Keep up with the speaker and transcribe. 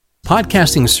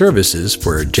Podcasting services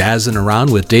for Jazzin'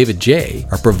 Around with David Jaye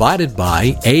are provided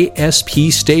by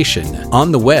ASP Station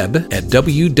on the web at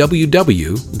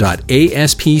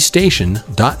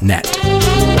www.aspstation.net.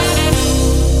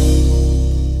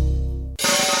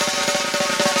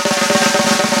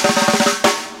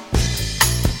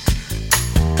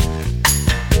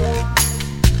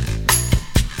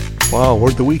 Wow,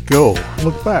 where'd the week go?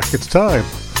 Look back, it's time.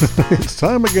 It's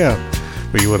time again.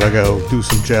 For you and I go do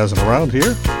some jazzing around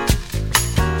here.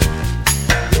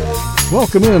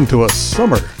 Welcome into a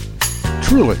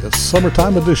truly a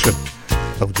summertime edition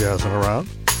of Jazzin' Around.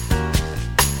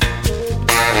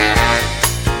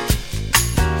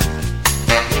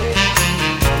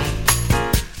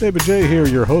 David Jaye here,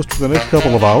 your host for the next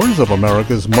couple of hours of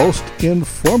America's most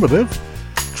informative,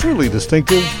 truly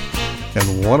distinctive,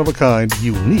 and one-of-a-kind,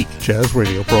 unique jazz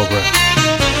radio program.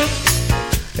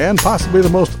 And possibly the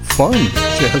most fun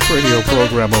jazz radio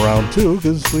program around, too,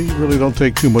 because we really don't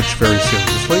take too much very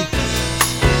seriously,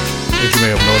 as you may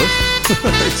have noticed,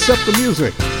 except the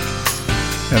music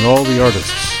and all the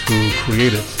artists who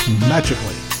create it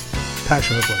magically,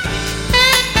 passionately.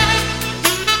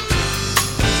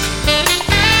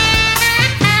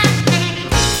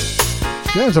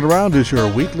 Jazzin' Around is your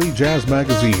weekly jazz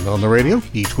magazine on the radio,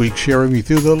 each week sharing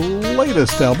with you the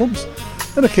latest albums,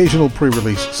 an occasional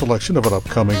pre-release selection of an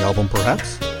upcoming album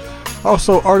perhaps.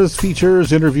 Also artist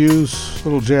features, interviews,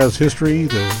 little jazz history,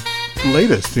 the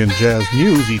latest in jazz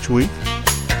news each week.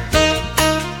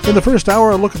 In the first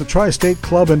hour, a look at the tri-state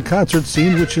club and concert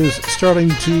scene, which is starting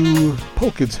to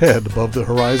poke its head above the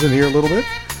horizon here a little bit.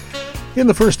 In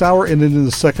the first hour and in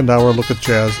the second hour, a look at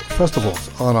jazz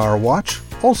festivals on our watch,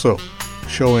 also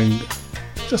showing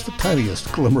just the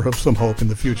tiniest glimmer of some hope in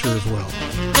the future as well.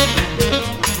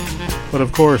 But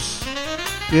of course,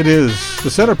 it is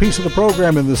the centerpiece of the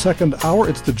program in the second hour.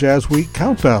 It's the JazzWeek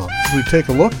Countdown. We take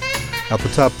a look at the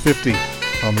top 50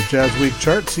 on the JazzWeek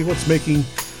chart, see what's making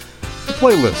the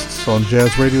playlists on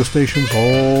jazz radio stations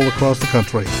all across the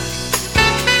country.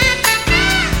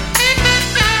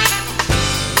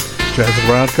 Jazzin'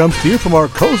 Around comes to you from our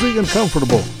cozy and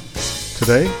comfortable,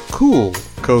 today, cool,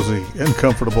 cozy, and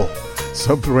comfortable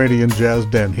subterranean jazz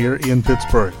den here in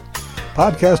Pittsburgh.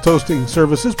 Podcast hosting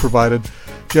services provided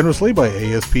generously by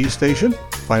ASP Station.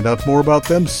 Find out more about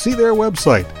them, see their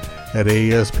website at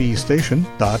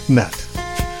aspstation.net.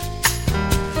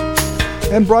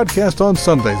 And broadcast on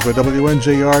Sundays by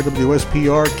WNJR,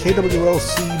 WSPR,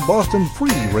 KWLC, Boston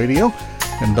Free Radio,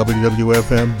 and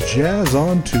WWFM Jazz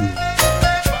on 2.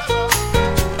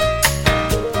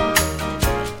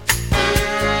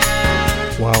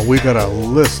 Wow, we got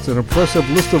an impressive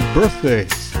list of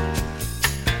birthdays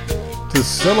to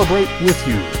celebrate with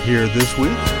you here this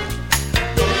week.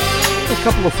 A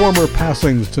couple of former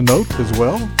passings to note as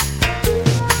well.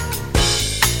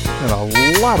 And a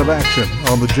lot of action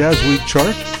on the JazzWeek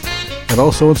chart, and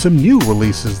also in some new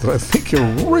releases that I think you're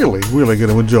really, really going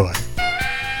to enjoy.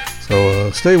 So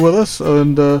stay with us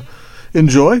and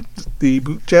enjoy. The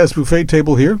Jazz Buffet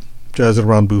table here, Jazzin'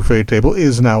 Around Buffet table,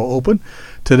 is now open.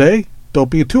 Today, don't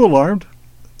be too alarmed.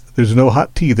 There's no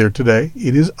hot tea there today.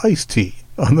 It is iced tea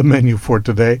on the menu for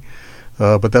today,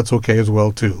 but that's okay as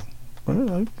well too.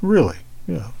 Really,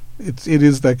 yeah, it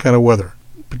is that kind of weather,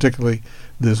 particularly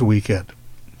this weekend.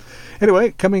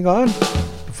 Anyway, coming on to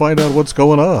find out what's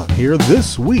going on here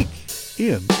this week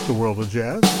in the world of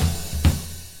jazz.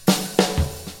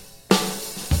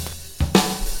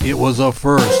 It was a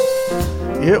first.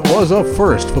 It was a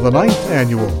first for the 9th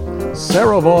annual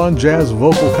Sarah Vaughan Jazz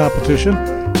Vocal Competition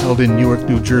held in Newark,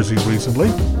 New Jersey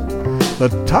recently. The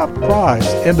top prize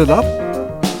ended up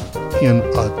in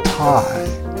a tie.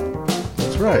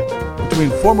 That's right, between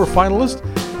former finalist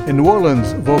and New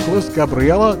Orleans vocalist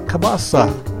Gabriela Cabasa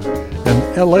and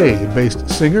LA-based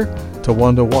singer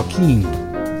Tawanda Joaquin.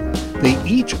 They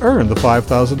each earned the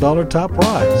 $5,000 top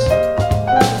prize.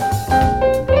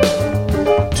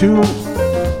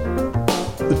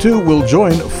 The two will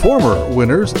join former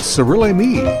winners Cyril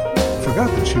Amy. Forgot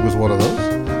that she was one of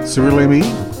those. Cyril Amy,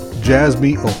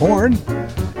 Jasmine O'Horn,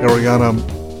 Ariana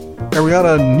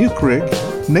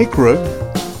Nakrug.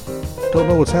 Don't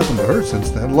know what's happened to her since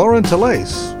then. Lauren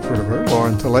Talais, heard of her,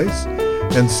 Lauren Talais,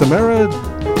 and Samara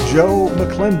Jo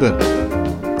McClendon.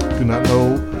 Do not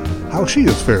know how she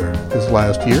has fared this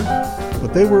last year,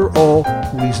 but they were all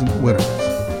recent winners.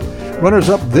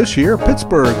 Runners-up this year,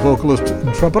 Pittsburgh vocalist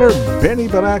and trumpeter Benny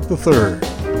Barak III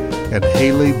and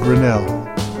Haley Grinnell.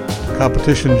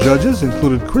 Competition judges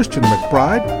included Christian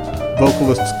McBride,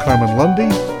 vocalists Carmen Lundy,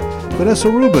 Vanessa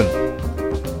Rubin.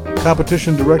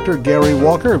 Competition director Gary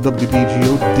Walker of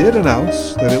WBGO did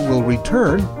announce that it will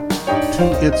return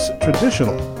to its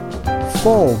traditional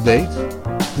fall date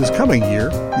this coming year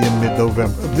in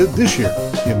mid-November, this year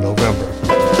in November.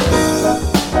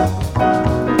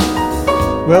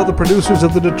 Well, the producers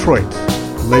of the Detroit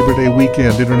Labor Day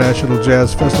Weekend International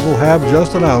Jazz Festival have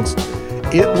just announced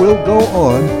it will go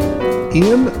on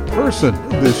in person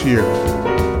this year.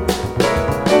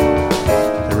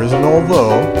 There is an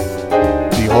although.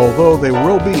 Although there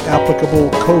will be applicable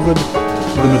COVID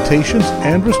limitations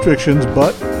and restrictions,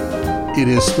 but it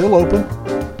is still open,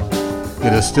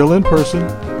 it is still in person,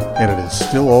 and it is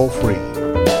still all free.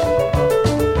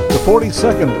 The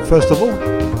 42nd Festival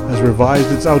has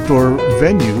revised its outdoor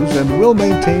venues and will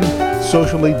maintain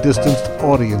socially distanced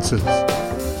audiences.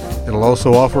 It'll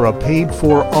also offer a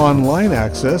paid-for online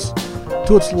access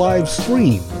to its live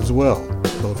stream as well.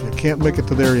 So if you can't make it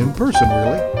to there in person,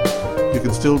 really, you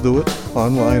can still do it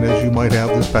online as you might have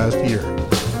this past year.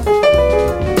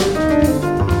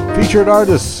 Featured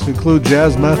artists include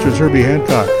jazz masters Herbie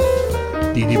Hancock,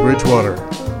 Dee Dee Bridgewater,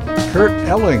 Kurt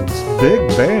Elling's Big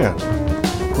Band,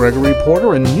 Gregory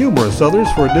Porter, and numerous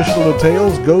others. For additional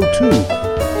details, go to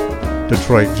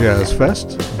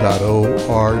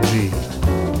DetroitJazzFest.org.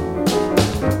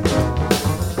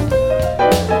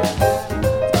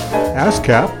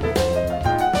 ASCAP,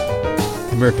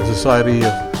 American Society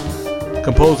of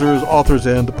Composers, Authors,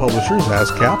 and Publishers,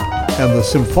 ASCAP, and the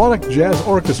Symphonic Jazz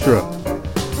Orchestra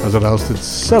has announced its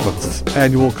 7th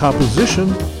annual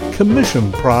Composition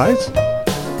Commission Prize.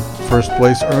 First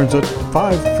place earns a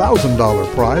 $5,000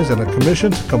 prize and a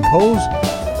commission to compose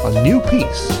a new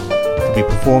piece to be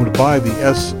performed by the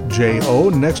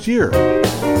SJO next year.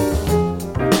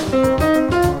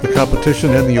 The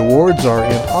competition and the awards are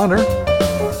in honor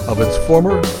of its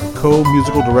former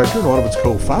co-musical director and one of its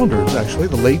co-founders, actually,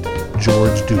 the late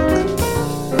George Duke.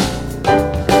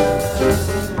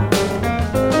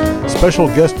 Special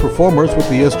guest performers with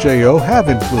the SJO have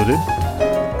included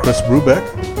Chris Brubeck,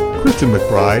 Christian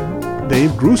McBride,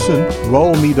 Dave Grusin,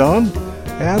 Raul Midon,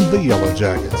 and the Yellow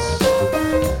Jackets.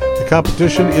 The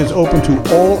competition is open to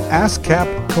all ASCAP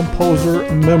composer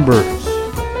members.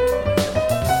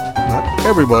 Not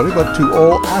everybody, but to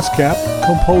all ASCAP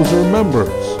composer members.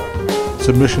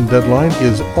 Submission deadline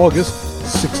is August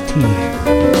 16.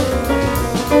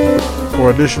 For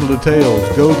additional details,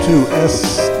 go to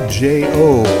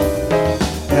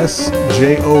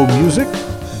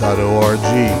sjomusic.org.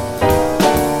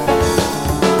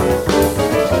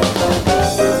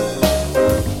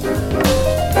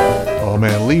 Oh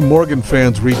man, Lee Morgan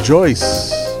fans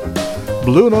rejoice.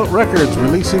 Blue Note Records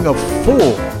releasing a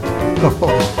full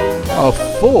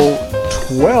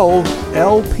 12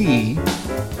 LP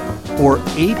or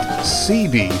 8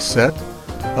 CD set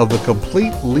of the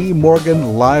complete Lee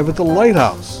Morgan Live at the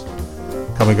Lighthouse,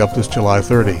 coming up this July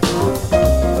 30.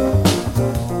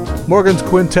 Morgan's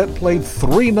quintet played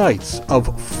 3 nights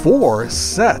of 4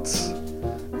 sets.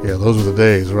 Yeah, those were the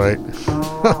days, right?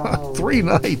 3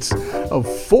 nights of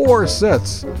 4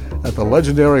 sets at the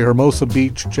legendary Hermosa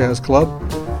Beach Jazz Club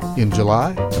in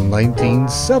July of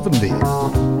 1970.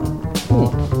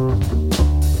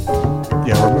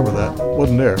 Yeah, I remember that.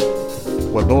 Wasn't there.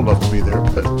 Wasn't old enough to be there,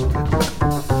 but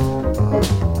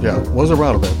yeah, was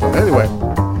around at that time. Anyway,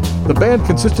 the band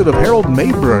consisted of Harold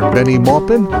Mayburn, Benny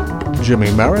Maupin,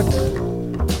 Jimmy Merritt,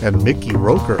 and Mickey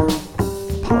Roker.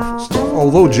 Powerful stuff.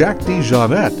 Although Jack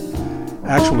DeJohnette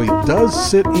actually does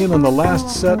sit in on the last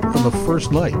set on the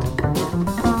first night.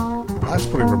 That's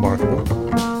pretty remarkable.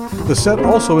 The set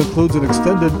also includes an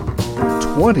extended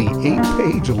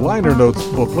 28-page liner notes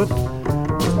booklet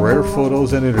with rare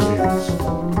photos and interviews.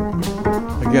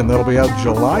 Again, that'll be out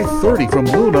July 30 from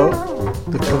Blue Note,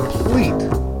 the complete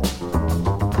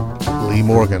Lee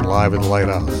Morgan Live in the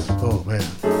Lighthouse. Oh, man.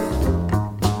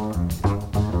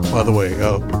 By the way,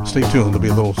 stay tuned. There'll be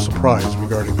a little surprise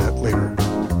regarding that later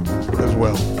as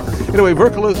well. Anyway,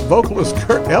 vocalist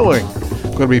Kurt Elling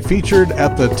going to be featured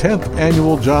at the 10th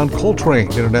Annual John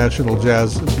Coltrane International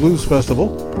Jazz and Blues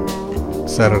Festival,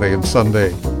 Saturday and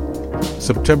Sunday,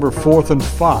 September 4th and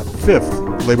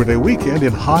 5th, Labor Day weekend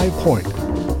in High Point,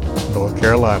 North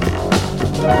Carolina.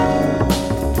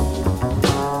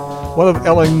 One of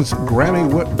Elling's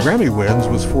Grammy wins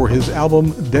was for his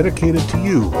album Dedicated to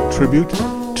You, tribute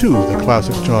to the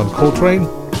classic John Coltrane,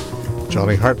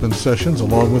 Johnny Hartman sessions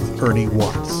along with Ernie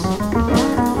Watts.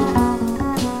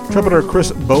 Trumpeter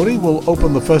Chris Bodie will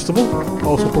open the festival,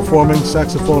 also performing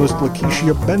saxophonist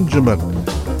Lakeisha Benjamin,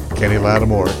 Kenny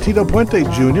Lattimore, Tito Puente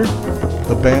Jr.,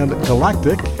 the band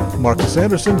Galactic, Marcus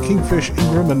Anderson, Kingfish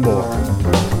Ingram, and more.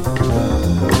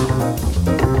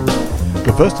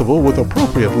 The festival, with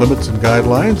appropriate limits and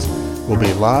guidelines, will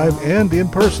be live and in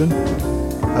person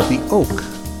at the Oak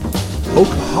Oak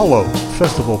Hollow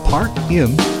Festival Park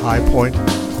in High Point,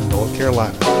 North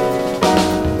Carolina.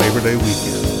 Labor Day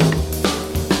weekend.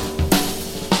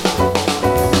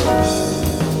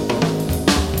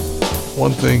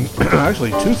 One thing,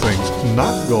 actually two things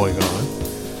not going on.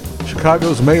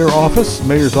 Chicago's mayor's office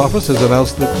has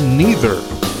announced that neither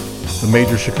the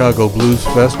major Chicago Blues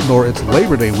Fest nor its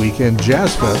Labor Day weekend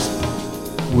Jazz Fest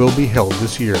will be held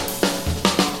this year.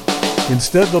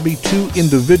 Instead, there'll be two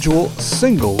individual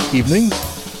single evenings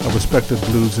of respective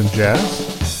blues and jazz.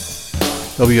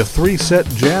 There'll be a 3-set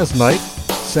jazz night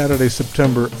Saturday,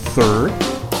 September 3rd,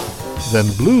 then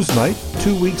blues night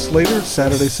 2 weeks later,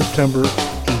 Saturday, September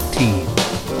 18th.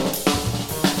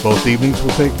 Both evenings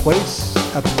will take place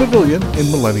at the Pavilion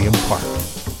in Millennium Park.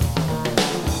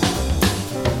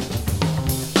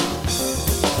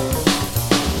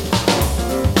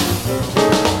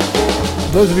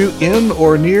 Those of you in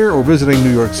or near or visiting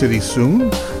New York City soon,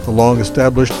 the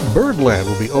long-established Birdland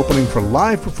will be opening for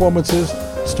live performances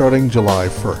starting July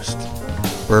 1st.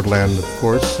 Birdland, of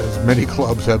course, as many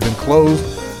clubs have been closed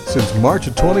since March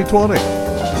of 2020.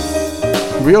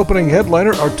 Reopening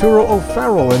headliner Arturo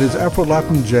O'Farrell and his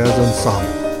Afro-Latin Jazz Ensemble.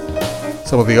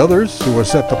 Some of the others who are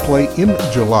set to play in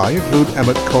July include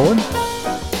Emmett Cohen,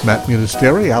 Matt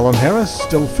Munisteri, Alan Harris,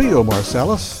 Delfio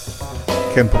Marsalis,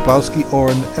 Ken Popowski,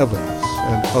 Orrin Evans,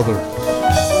 and others.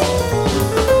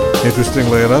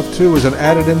 Interestingly enough, too, as an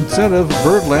added incentive,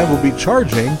 Birdland will be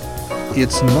charging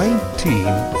its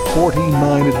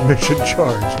 1949 admission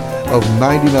charge of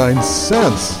 99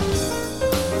 cents.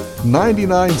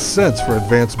 99 cents for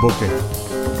advance booking.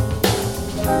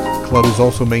 The club is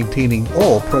also maintaining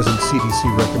all present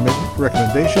CDC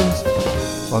recommendations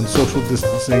on social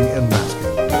distancing and masking.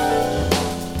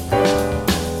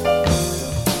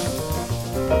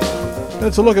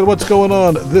 Let's look at what's going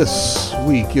on this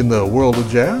week in the world of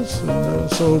jazz. And,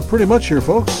 so pretty much here,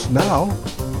 folks, now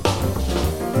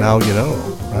you know,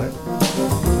 right?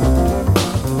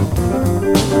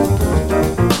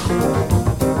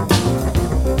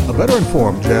 A better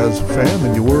informed jazz fan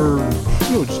than you were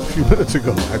just a few minutes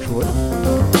ago, actually.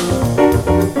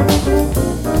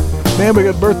 Man, we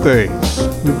got birthdays,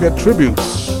 we've got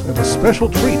tributes, and a special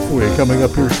treat for you coming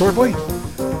up here shortly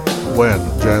when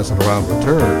Jazzin Around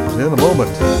returns in a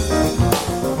moment.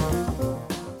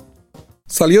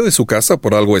 ¿Salió de su casa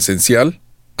por algo esencial?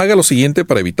 Haga lo siguiente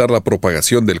para evitar la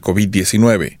propagación del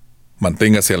COVID-19.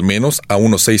 Manténgase al menos a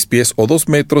unos 6 pies o 2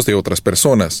 metros de otras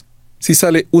personas. Si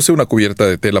sale, use una cubierta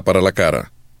de tela para la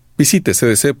cara. Visite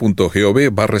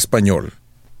cdc.gov/español.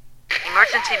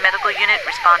 Emergency Medical Unit,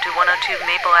 respond to 102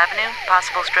 Maple Avenue.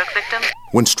 Possible stroke victim.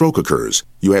 When stroke occurs,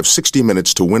 you have 60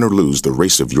 minutes to win or lose the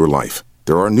race of your life.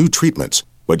 There are new treatments,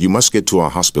 but you must get to a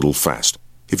hospital fast.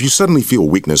 If you suddenly feel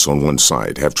weakness on one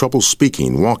side, have trouble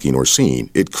speaking, walking, or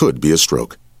seeing, it could be a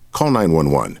stroke. Call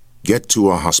 911. Get to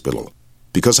a hospital.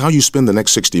 Because how you spend the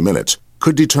next 60 minutes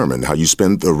could determine how you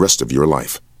spend the rest of your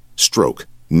life. Stroke.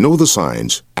 Know the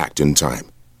signs. Act in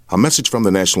time. A message from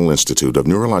the National Institute of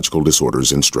Neurological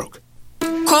Disorders and Stroke.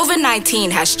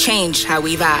 COVID-19 has changed how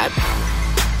we vibe.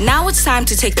 Now it's time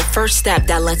to take the first step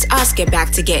that lets us get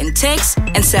back to getting ticks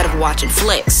instead of watching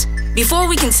flicks. Before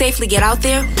we can safely get out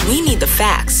there, we need the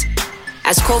facts.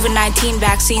 As COVID-19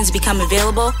 vaccines become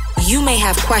available, you may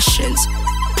have questions.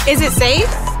 Is it safe?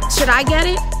 Should I get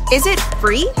it? Is it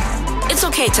free? It's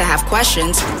okay to have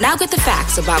questions. Now get the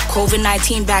facts about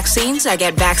COVID-19 vaccines at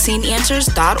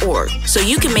getvaccineanswers.org so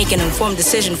you can make an informed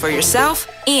decision for yourself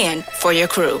and for your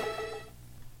crew.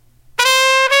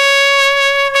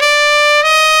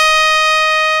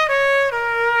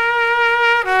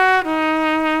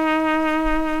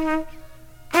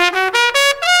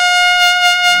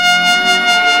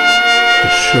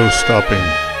 Show-stopping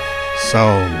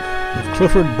sound of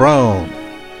Clifford Brown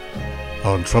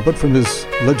on trumpet from his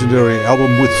legendary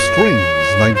album With Strings,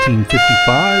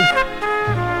 1955.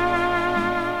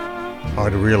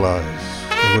 Hard to realize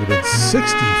it would have been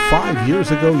 65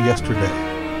 years ago yesterday.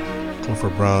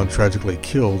 Clifford Brown tragically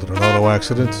killed in an auto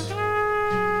accident.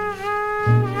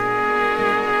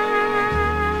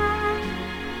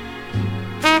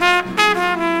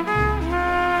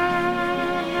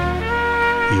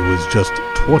 He was just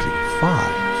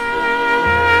 25.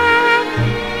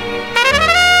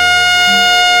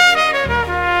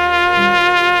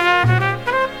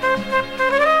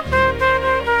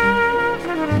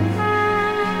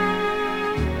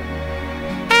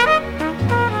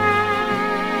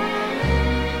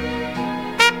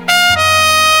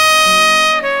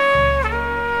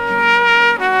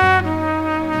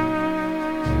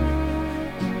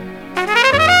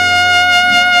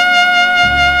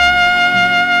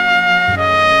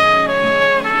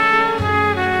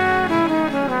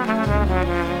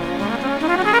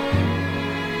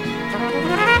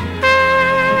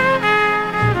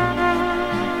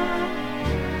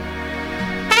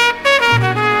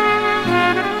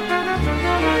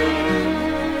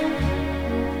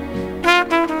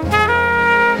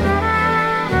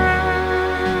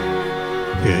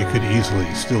 Yeah, he could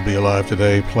easily still be alive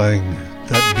today playing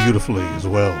that beautifully as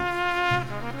well.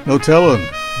 No telling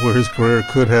where his career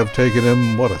could have taken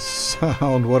him. What a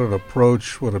sound, what an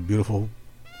approach, what a beautiful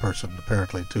person,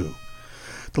 apparently, too.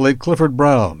 The late Clifford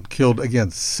Brown, killed again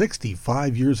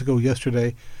 65 years ago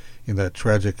yesterday in that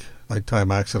tragic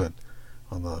nighttime accident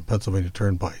on the Pennsylvania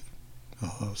Turnpike.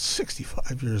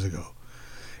 65 years ago.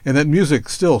 And that music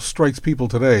still strikes people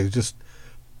today. Just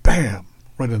bam,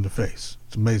 right in the face.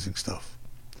 It's amazing stuff.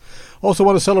 Also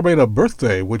want to celebrate a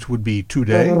birthday, which would be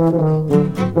today.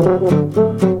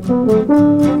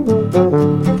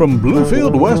 From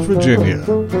Bluefield, West Virginia,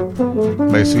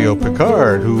 Maceo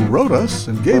Picard, who wrote us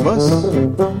and gave us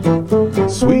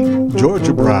Sweet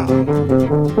Georgia Brown.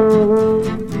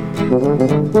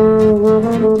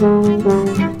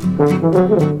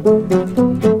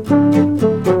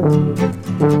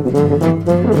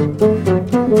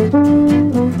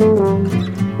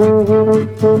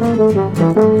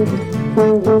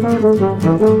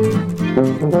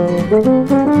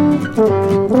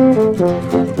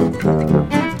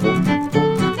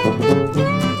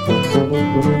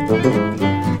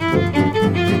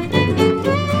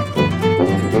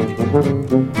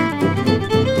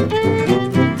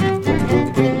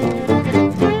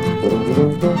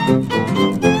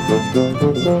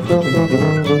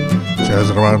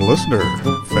 Jazzin' Around listener,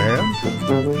 fan,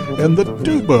 and the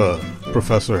tuba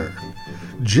professor,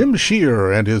 Jim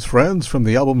Shear and his friends from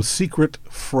the album Secret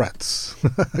Frets.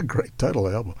 Great title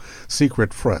album,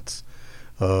 Secret Frets.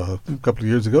 A couple of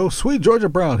years ago, Sweet Georgia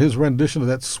Brown, his rendition of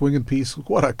that swinging piece.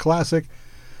 What a classic.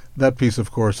 That piece,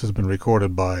 of course, has been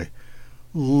recorded by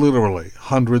literally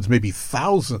hundreds, maybe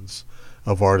thousands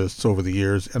of artists over the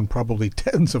years, and probably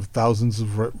tens of thousands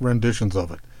of renditions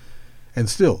of it. And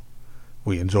still,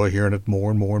 we enjoy hearing it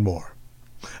more and more and more.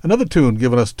 Another tune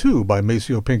given us too by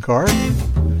Maceo Picard.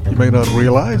 You may not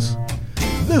realize.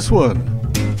 This one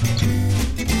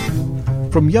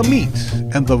from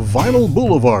Yamit and the Vinyl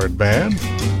Boulevard Band.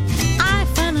 I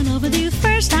fell in love with you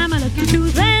first time I looked into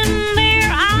them their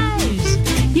eyes.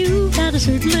 You got a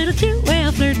certain little cute way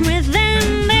of flirting with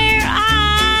them their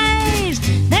eyes.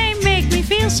 They make me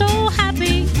feel so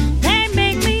happy. They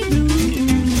make me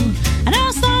blue. And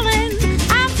I'm falling,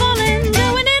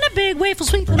 going in a big way for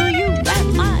sweet little you. Got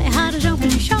my heart is open,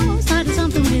 sure started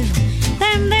something with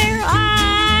them their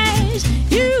eyes.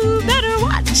 You better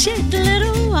watch it,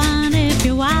 little one, if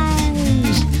you're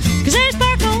wise. 'Cause they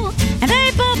sparkle and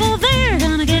they bubble, they're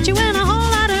gonna get you in a whole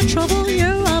lot of trouble.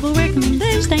 You're overworking,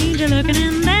 there's danger lurking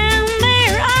in them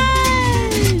their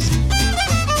eyes.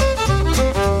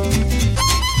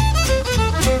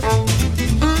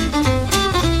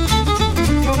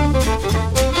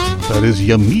 That is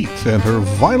Yamit and her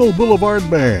Vinyl Boulevard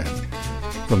Band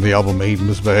from the album Ain't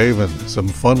Misbehavin'. Some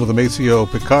fun with the Maceo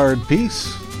Picard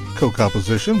piece,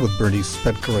 co-composition with Bernice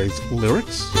Petcaret's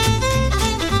lyrics.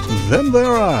 Them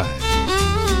Their Eyes.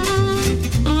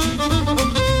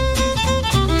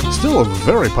 Still a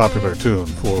very popular tune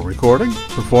for recording,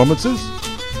 performances.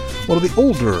 One of the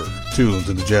older tunes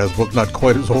in the jazz book, not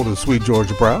quite as old as Sweet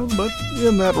Georgia Brown, but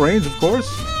in that range, of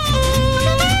course.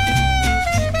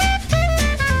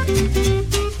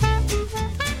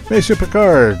 Maceo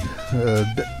Picard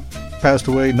passed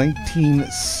away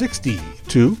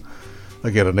 1962.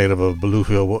 Again, a native of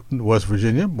Bluefield, West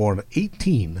Virginia, born in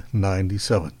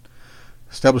 1897.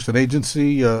 Established an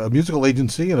agency, a musical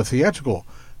agency, and a theatrical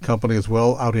company as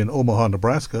well out in Omaha,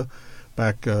 Nebraska,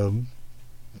 back around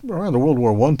the World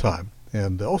War I time.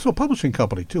 And also a publishing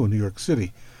company, too, in New York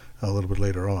City a little bit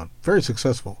later on. Very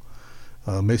successful.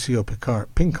 Maceo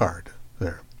Picard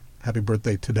there. Happy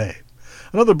birthday today.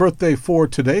 Another birthday for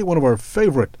today, one of our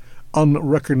favorite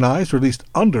unrecognized, or at least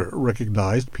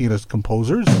under-recognized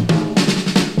pianist-composers,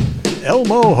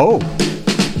 Elmo Ho.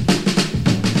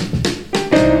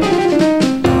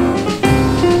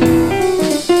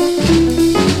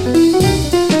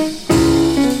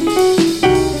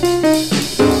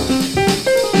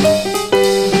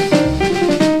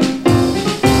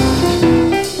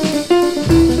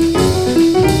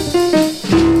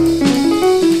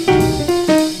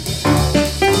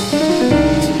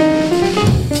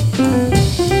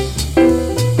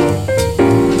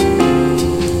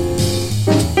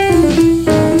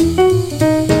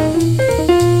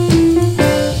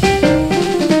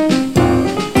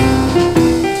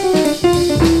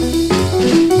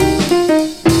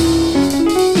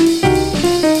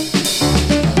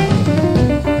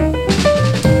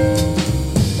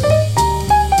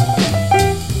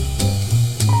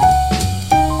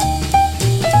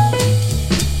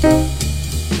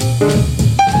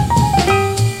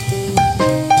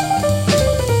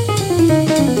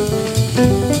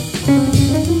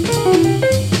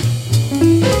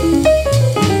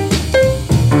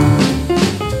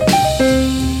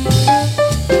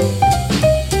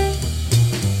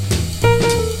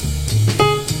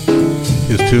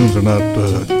 are not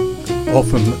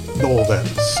often all that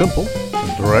simple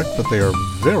and direct, but they are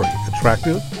very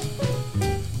attractive,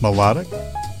 melodic.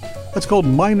 That's called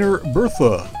Minor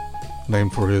Bertha,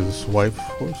 named for his wife, of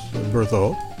course, Bertha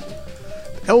Hope.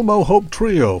 Elmo Hope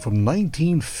Trio from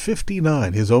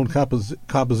 1959, his own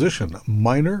composition,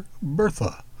 Minor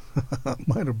Bertha.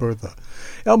 Minor Bertha.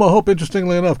 Elmo Hope,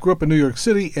 interestingly enough, grew up in New York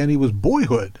City, and he was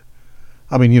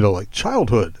like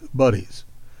childhood buddies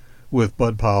with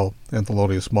Bud Powell and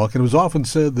Thelonious Monk. And it was often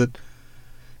said that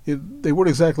they weren't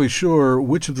exactly sure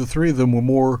which of the three of them were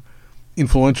more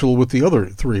influential with the other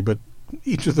three, but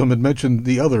each of them had mentioned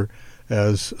the other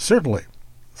as certainly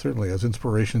as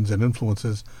inspirations and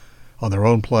influences on their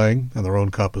own playing and their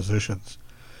own compositions.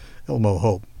 Elmo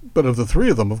Hope. But of the three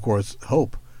of them, of course,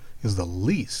 Hope is the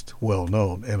least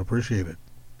well-known and appreciated.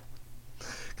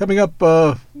 Coming up,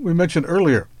 we mentioned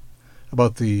earlier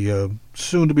about the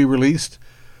soon-to-be-released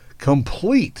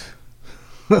complete,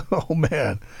 oh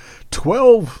man,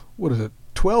 12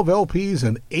 LPs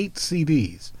and 8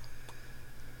 CDs.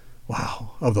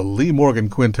 Wow, of the Lee Morgan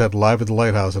Quintet live at the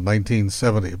Lighthouse in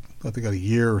 1970. I think a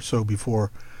year or so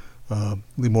before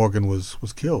Lee Morgan was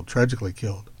killed, tragically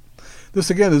killed.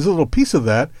 This again is a little piece of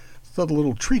that. I thought a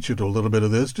little treat you to a little bit of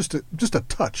this, just a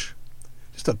touch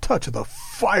of the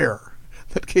fire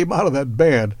that came out of that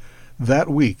band that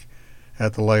week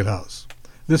at the Lighthouse.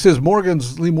 This is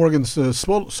Lee Morgan's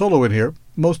solo in here.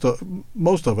 Most of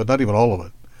it, not even all of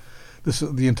it. This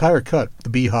is the entire cut. The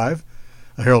Beehive,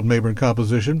 a Harold Mabern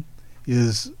composition,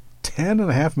 is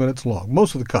 10.5 minutes long.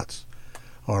 Most of the cuts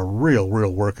are real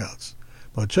workouts.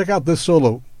 But check out this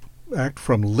solo act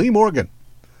from Lee Morgan,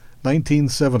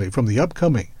 1970, from the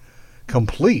upcoming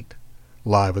complete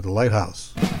live at the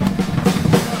Lighthouse.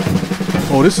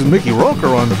 Oh, this is Mickey Roker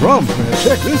on drums, man.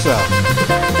 Check this out.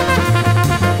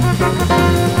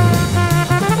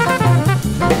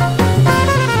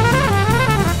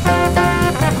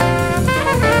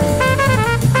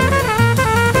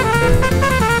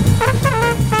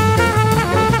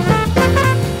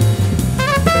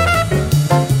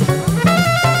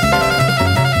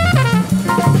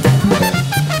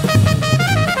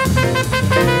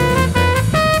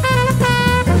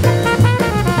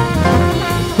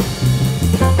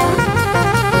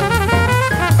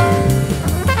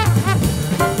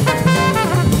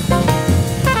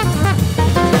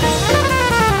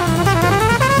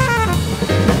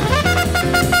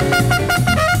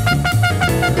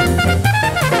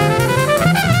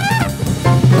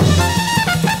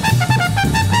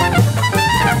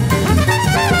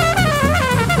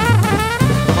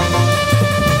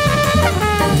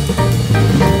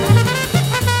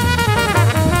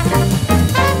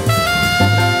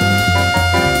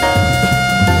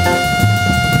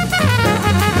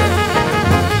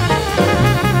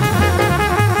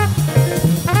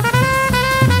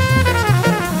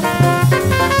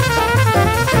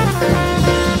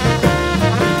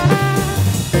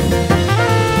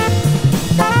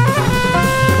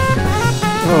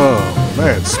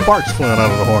 Sparks flying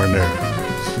out of the horn there.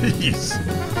 Jeez.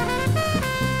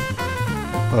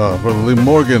 Brother Lee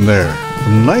Morgan there.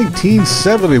 From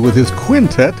 1970 with his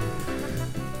quintet.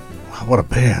 Wow, what a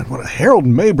band. What a Harold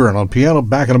Mabern on piano,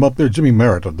 backing him up there. Jimmy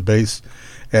Merritt on the bass.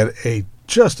 And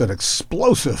just an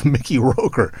explosive Mickey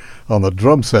Roker on the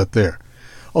drum set there.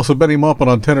 Also Benny Maupin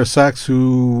on tenor sax,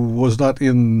 who was not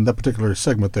in that particular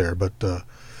segment there. But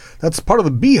that's part of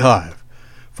the Beehive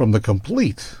from the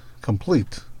complete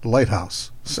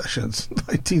Lighthouse sessions,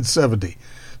 1970.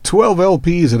 12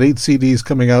 LPs and 8 CDs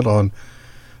coming out on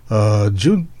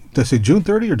June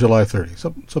 30 or July 30?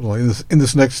 Something like this. In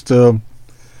this next, July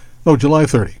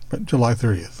 30. July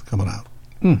 30th coming out.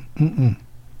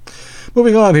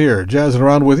 Moving on here, jazzing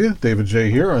around with you. David Jaye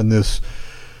here on this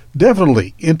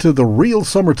definitely into the real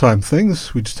summertime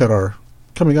things. We just had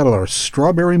coming out of our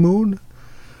strawberry moon,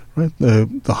 right?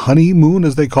 The honey moon,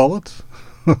 as they call it.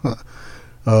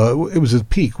 It was at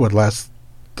peak, last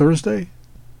Thursday?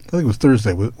 I think it was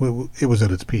Thursday. It was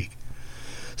at its peak.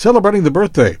 Celebrating the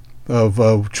birthday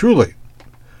of truly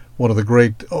one of the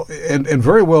great, and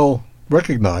very well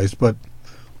recognized, but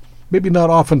maybe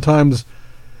not oftentimes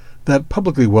that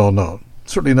publicly well known.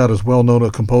 Certainly not as well known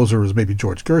a composer as maybe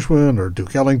George Gershwin or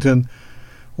Duke Ellington,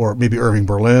 or maybe Irving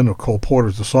Berlin or Cole Porter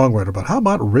as a songwriter. But how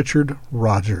about Richard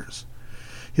Rodgers?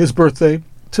 His birthday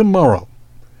tomorrow.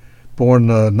 Born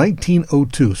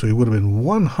 1902, so he would have been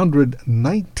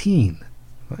 119,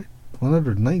 right?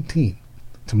 119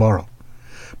 tomorrow.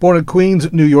 Born in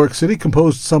Queens, New York City,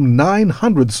 composed some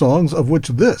 900 songs, of which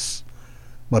this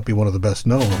might be one of the best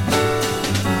known.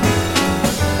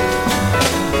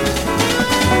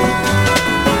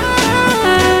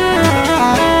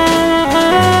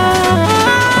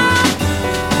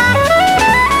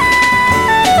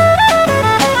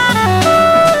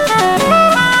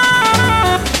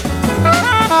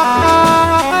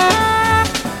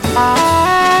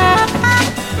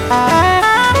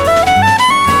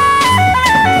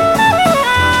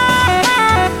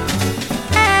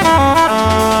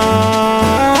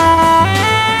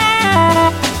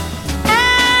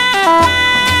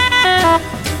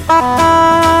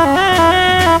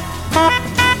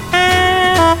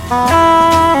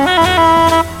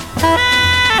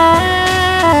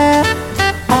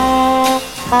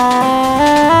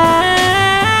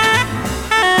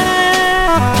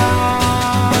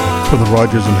 for the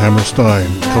Rodgers and Hammerstein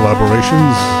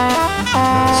collaborations.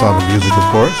 Sound of Music, of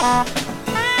course.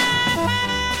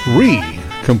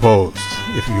 Recomposed,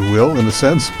 if you will, in a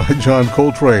sense, by John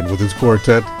Coltrane with his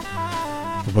quartet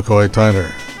of McCoy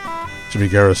Tyner, Jimmy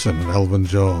Garrison, and Elvin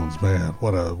Jones. Man,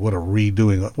 what a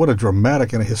redoing, what a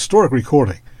dramatic and a historic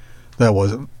recording that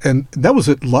was. And that was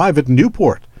it live at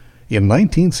Newport in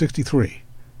 1963.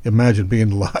 Imagine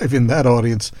being live in that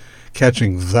audience,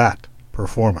 catching that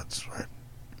performance, right?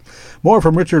 More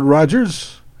from Richard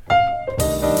Rodgers.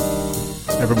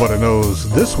 Everybody knows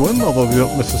this one, although we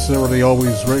don't necessarily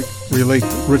always relate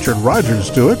Richard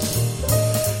Rodgers to it.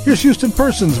 Here's Houston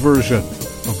Person's version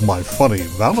of My Funny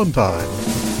Valentine.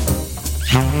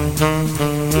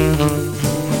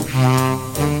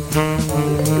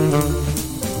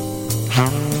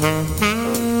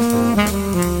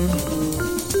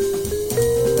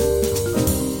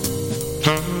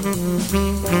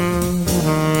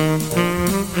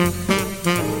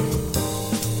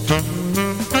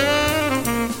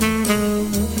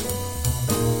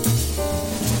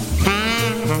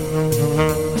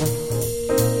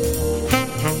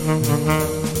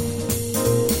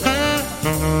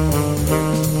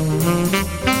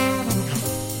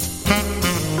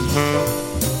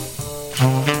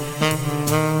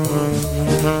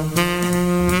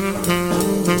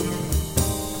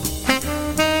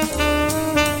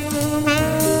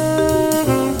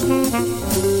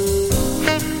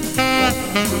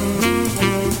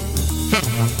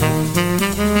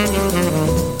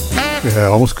 I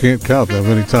almost can't count how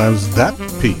many times that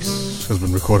piece has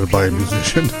been recorded by a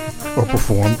musician or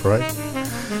performed, right?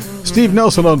 Steve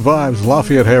Nelson on vibes,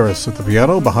 Lafayette Harris at the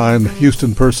piano. Behind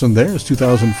Houston Person there, his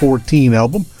 2014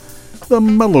 album, The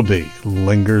Melody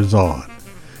Lingers On.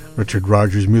 Richard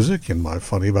Rodgers music in My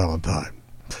Funny Valentine.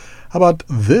 How about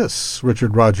this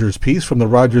Richard Rodgers piece from the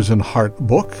Rodgers and Hart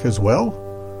book as well?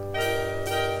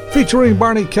 Featuring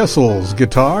Barney Kessel's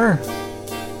guitar.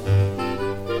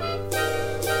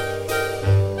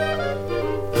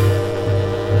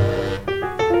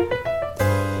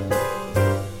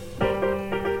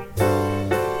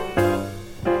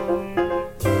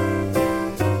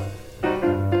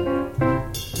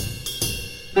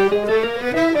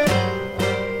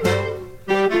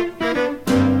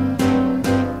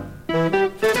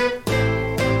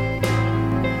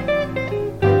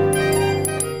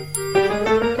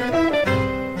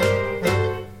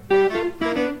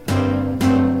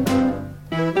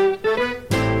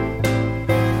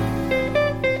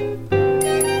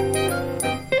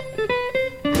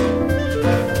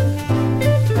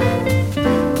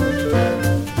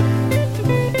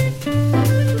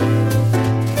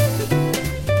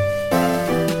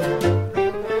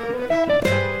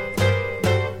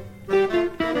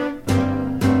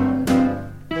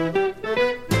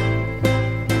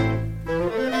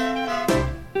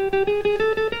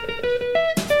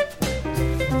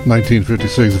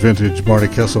 1956 vintage Barney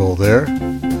Kessel there,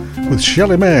 with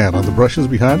Shelly Manne on the brushes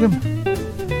behind him.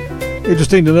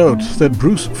 Interesting to note that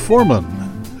Bruce Foreman,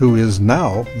 who is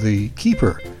now the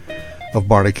keeper of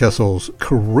Barney Kessel's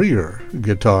career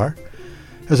guitar,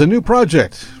 has a new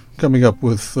project coming up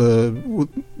with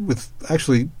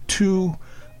actually two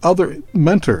other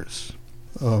mentors,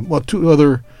 two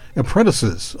other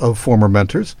apprentices of former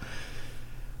mentors.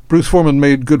 Bruce Foreman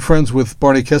made good friends with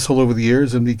Barney Kessel over the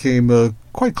years and became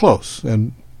quite close.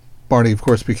 And Barney, of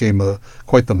course, became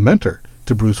quite the mentor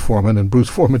to Bruce Foreman, and Bruce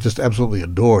Foreman just absolutely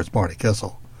adores Barney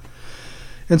Kessel.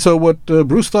 And so what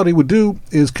Bruce thought he would do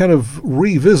is kind of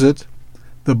revisit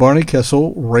the Barney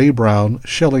Kessel, Ray Brown,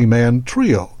 Shelly Manne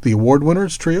trio, the award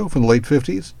winners trio from the late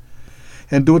 50s,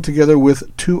 and do it together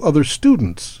with two other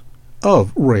students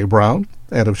of Ray Brown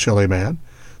and of Shelly Manne.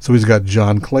 So he's got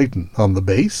John Clayton on the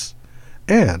bass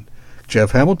and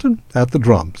Jeff Hamilton at the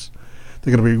drums.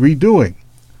 They're going to be redoing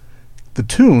the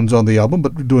tunes on the album,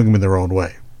 but doing them in their own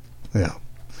way. Yeah.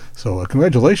 So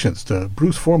congratulations to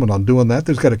Bruce Foreman on doing that.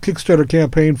 There's got a Kickstarter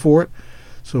campaign for it.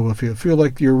 So if you feel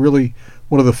like you're really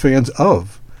one of the fans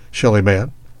of Shelly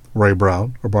Manne, Ray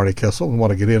Brown, or Barney Kessel and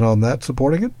want to get in on that,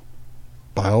 supporting it,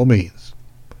 by all means.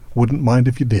 Wouldn't mind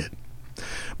if you did.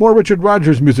 More Richard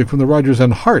Rodgers music from the Rodgers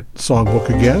and Hart songbook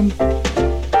again.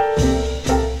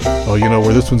 Oh, you know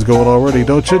where this one's going already,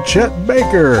 don't you? Chet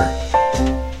Baker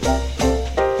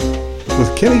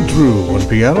with Kenny Drew on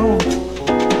piano.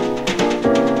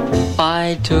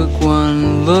 I took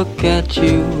one look at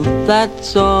you,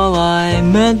 that's all I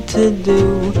meant to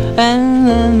do, and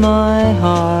then my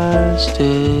heart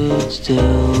stood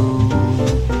still.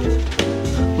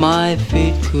 My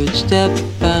feet could step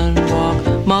and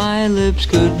walk, my lips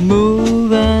could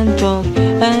move and talk,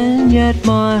 and yet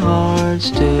my heart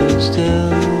stood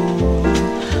still.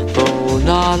 For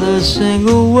not a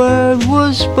single word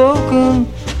was spoken.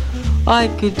 I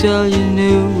could tell you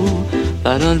knew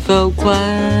that unfelt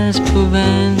clasp of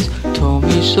hands told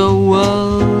me so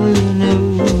well you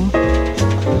knew.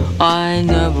 I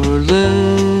never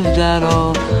lived at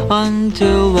all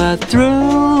until that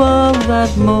thrill of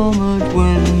that moment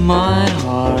when my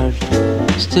heart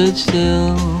stood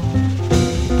still.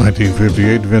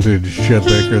 1958 vintage Chet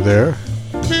Baker there.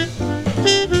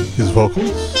 His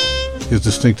vocals, his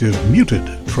distinctive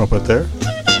muted trumpet there.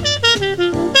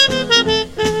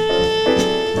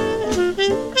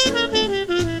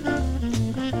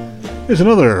 Here's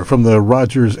another from the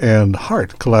Rodgers and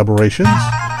Hart collaborations,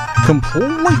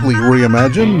 completely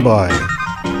reimagined by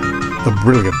the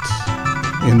brilliant,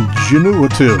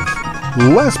 ingenuitive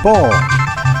Les Paul.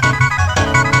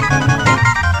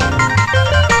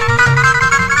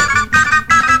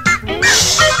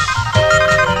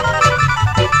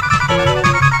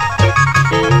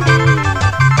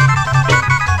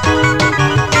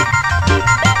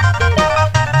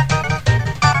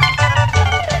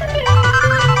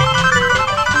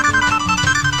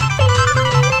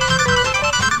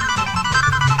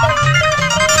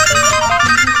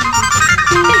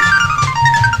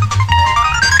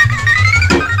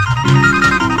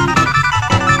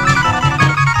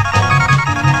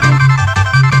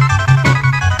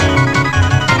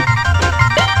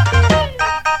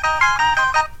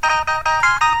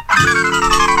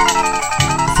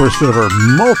 First ever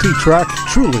multi-track,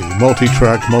 truly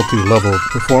multi-track, multi-level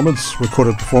performance,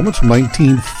 recorded performance from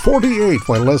 1948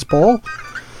 by Les Paul,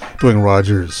 doing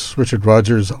Rodgers, Richard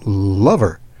Rodgers'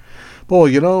 Lover. Boy,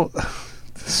 you know,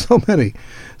 so many.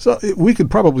 So we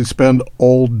could probably spend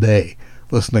all day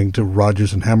listening to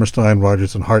Rodgers and Hammerstein,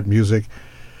 Rodgers and Hart music,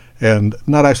 and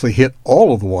not actually hit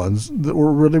all of the ones that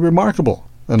were really remarkable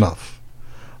enough.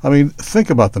 I mean, think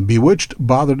about them. Bewitched,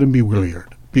 Bothered, and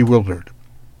Bewildered.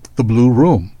 The Blue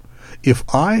Room. If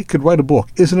I could write a book,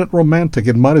 isn't it romantic?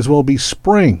 It might as well be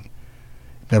spring.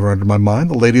 Never entered my mind.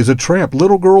 The Lady is a Tramp.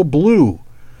 Little Girl Blue.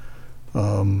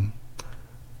 My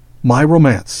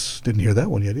Romance. Didn't hear that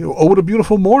one yet. Oh, What a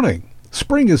Beautiful Morning.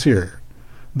 Spring is here.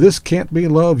 This Can't Be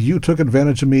Love. You Took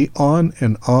Advantage of Me. On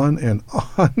and on and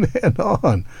on and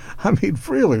on. I mean,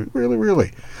 really, really,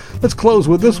 really. Let's close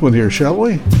with this one here, shall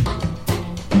we?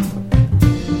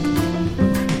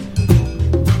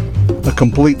 A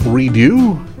complete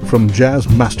redo from jazz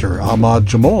master Ahmad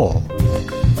Jamal.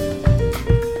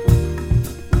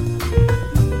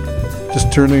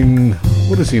 Just turning,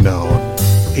 what is he now,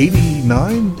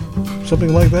 89?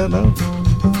 Something like that now?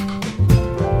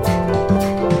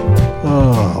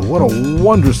 Ah, what a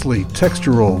wondrously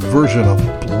textural version of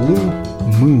Blue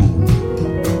Moon.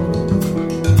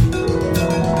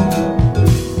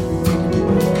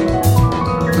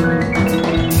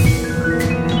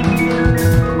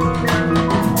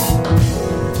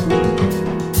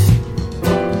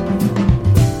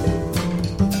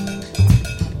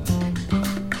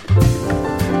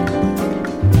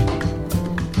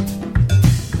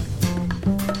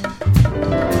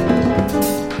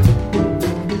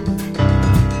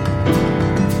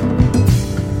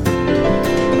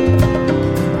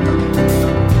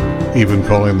 Even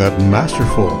calling that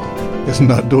masterful is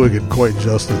not doing it quite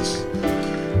justice.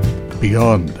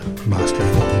 Beyond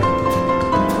masterful.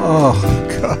 Oh,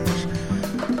 gosh.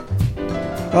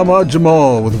 Ahmad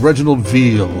Jamal with Reginald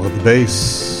Veal at the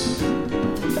bass,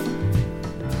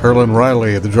 Herlin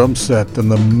Riley at the drum set, and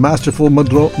the masterful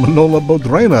Manola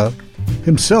Bodrena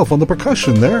himself on the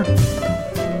percussion there,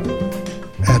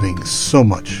 adding so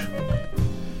much.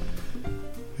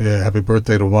 Yeah, happy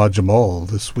birthday to Ahmad Jamal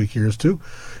this week here too.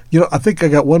 You know, I think I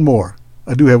got one more.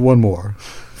 I do have one more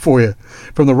for you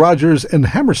from the Rodgers and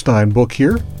Hammerstein book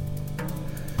here,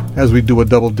 as we do a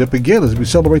double dip again as we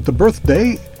celebrate the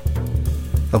birthday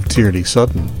of Tierney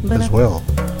Sutton as well.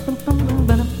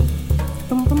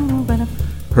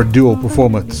 Her dual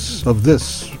performance of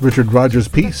this Richard Rodgers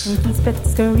piece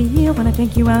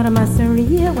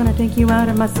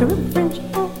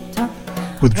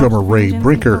with drummer Ray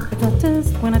Brinker.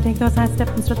 When I take those high step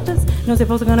instructors, no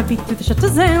zippos are gonna beat through the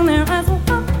shutters and their eyes will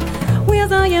pop.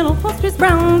 Wheels are yellow, upholstery's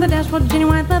brown, the dashboard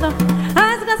genuine leather.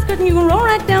 Eyes got curtain, you can roll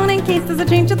right down in case there's a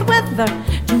change to the weather.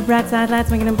 Two bright side lights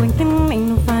swinging and blinking, ain't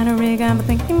no finer rig, I'm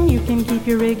thinking you can keep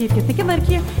your rig if you think it let it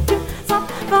here. Too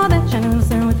soft for that shining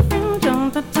lucerne with the fringe on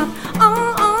the top.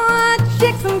 Oh,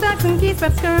 chicks and ducks and geese,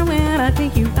 but skirt when I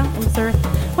take you out in Missouri.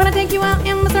 When I take you out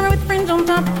in Missouri with fringe on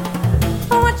top.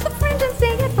 Oh, watch the fringe and see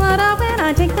it flutter when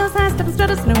I take those high step and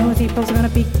strutters. No zippos are gonna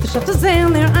beat the shutters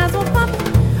and their eyes will pop.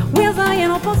 Wheels are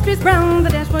yellow, upholstery's brown, the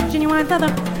dashboard genuine leather.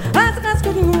 Eyes are got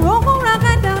good, you can roll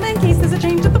right down in case there's a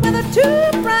change of the weather. Two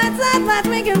bright side lights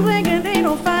making blink, and ain't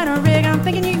no fighter rig. I'm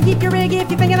thinking you can keep your rig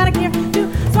if you think that I care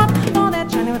to swap all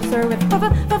that shiny with sir with buffa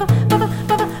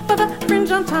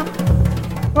fringe on top.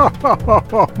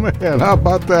 Oh, man, how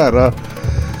about that,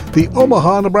 The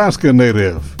Omaha, Nebraska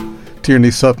native,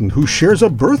 Tierney Sutton, who shares a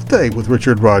birthday with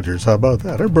Richard Rogers. How about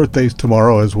that? Her birthday's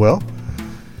tomorrow as well.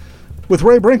 With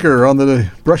Ray Brinker on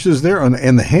the brushes there,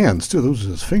 and the hands, too. Those are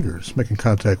his fingers making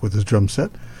contact with his drum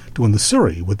set, doing the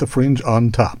Surrey with the fringe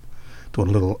on top. Doing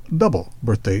a little double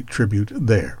birthday tribute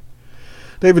there.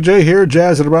 David Jaye here,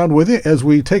 jazzing around with you as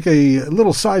we take a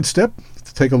little sidestep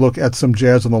to take a look at some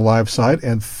jazz on the live side,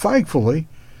 and thankfully,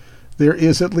 there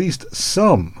is at least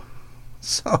some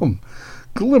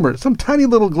glimmer, some tiny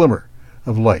little glimmer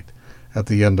of light at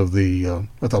the end of the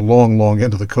long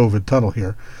end of the COVID tunnel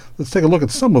here. Let's take a look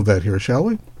at some of that here, shall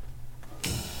we?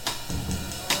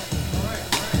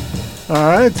 All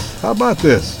right, how about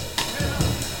this?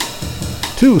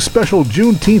 2 special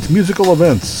Juneteenth musical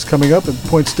events coming up at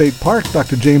Point State Park.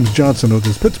 Dr. James Johnson with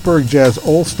his Pittsburgh Jazz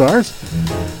All-Stars.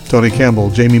 Tony Campbell,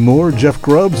 Jamie Moore, Jeff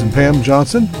Grubbs, and Pam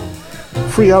Johnson.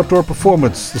 Free outdoor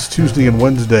performance this Tuesday and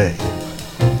Wednesday.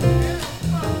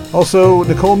 Also,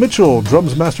 Nicole Mitchell,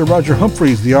 drums master Roger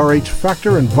Humphreys, the RH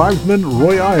Factor, and vibesman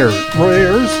Roy Ayers,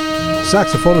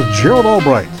 saxophonist Gerald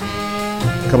Albright.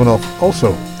 Coming off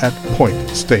also at Point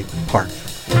State Park.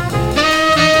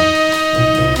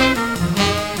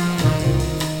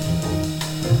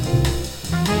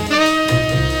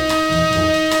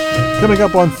 Coming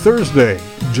up on Thursday,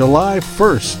 July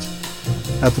 1st,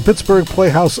 at the Pittsburgh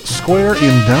Playhouse Square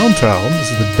in downtown. This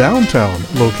is the downtown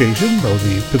location of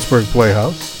the Pittsburgh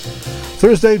Playhouse.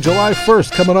 Thursday, July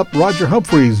 1st, coming up, Roger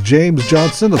Humphreys, James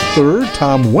Johnson III,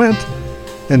 Tom Wendt,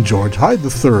 and George Hyde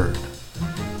III.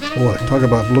 Boy, talk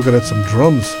about looking at some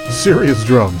drums, serious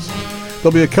drums.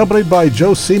 They'll be accompanied by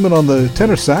Joe Seaman on the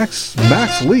tenor sax,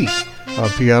 Max Leake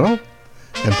on piano,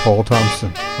 and Paul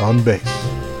Thompson on bass.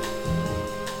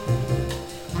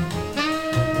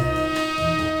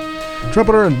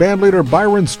 Trumpeter and bandleader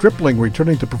Byron Stripling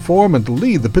returning to perform and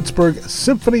lead the Pittsburgh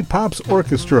Symphony Pops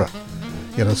Orchestra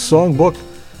in a songbook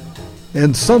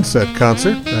and sunset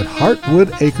concert at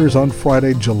Heartwood Acres on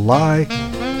Friday, July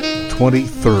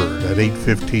 23rd at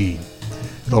 8:15.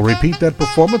 They'll repeat that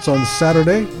performance on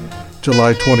Saturday,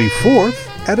 July 24th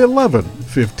at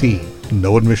 11:15.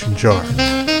 No admission charge.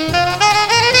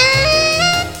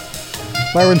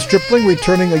 Byron Stripling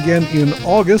returning again in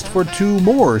August for 2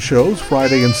 more shows,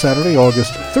 Friday and Saturday,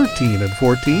 August 13 and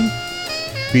 14,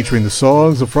 featuring the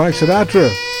songs of Frank Sinatra.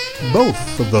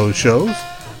 Both of those shows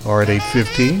are at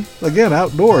 8:15, again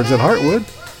outdoors at Heartwood.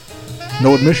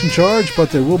 No admission charge, but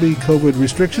there will be COVID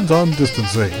restrictions on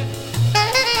distancing.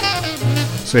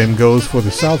 Same goes for the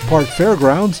South Park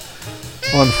Fairgrounds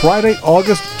on Friday,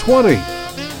 August 20.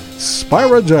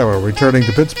 Spyro Gyra returning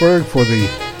to Pittsburgh for the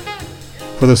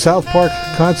South Park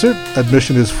concert.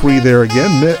 Admission is free there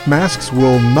again. Masks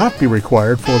will not be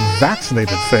required for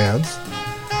vaccinated fans.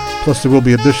 Plus, there will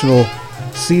be additional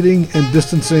seating and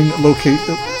distancing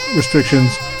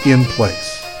restrictions in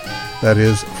place. That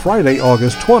is Friday,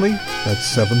 August 20 at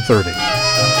 7:30.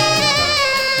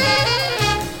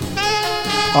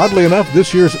 Oddly enough,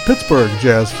 this year's Pittsburgh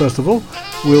Jazz Festival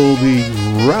will be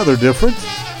rather different.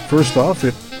 First off,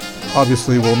 it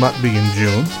obviously will not be in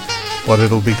June, but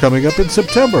it'll be coming up in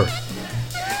September.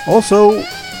 Also,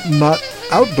 not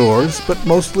outdoors, but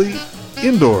mostly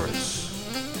indoors.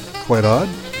 Quite odd.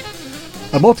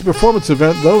 A multi-performance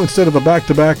event, though, instead of a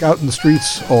back-to-back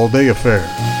out-in-the-streets all-day affair.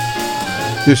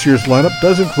 This year's lineup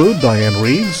does include Diane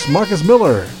Reeves, Marcus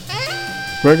Miller,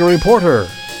 Gregory Porter,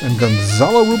 and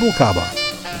Gonzalo Rubalcaba,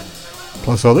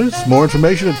 plus others. More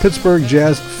information at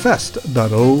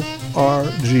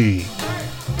pittsburghjazzfest.org.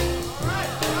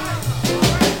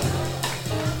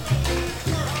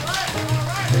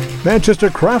 Manchester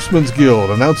Craftsmen's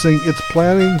Guild announcing its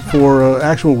planning for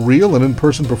actual real and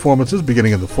in-person performances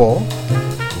beginning in the fall.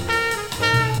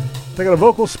 They got a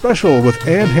vocal special with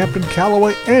Ann Hampton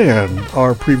Calloway and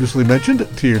our previously mentioned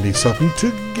Tierney Sutton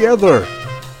together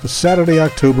for Saturday,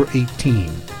 October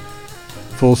 18.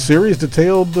 Full series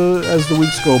detailed as the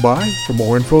weeks go by. For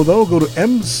more info, though, go to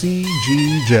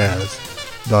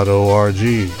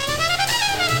mcgjazz.org.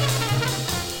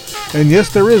 And yes,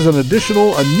 there is a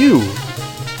new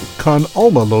Con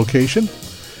Alma location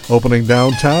opening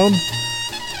downtown,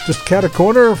 just cat a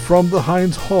corner from the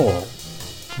Heinz Hall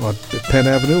on Penn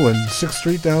Avenue and 6th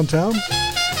Street downtown.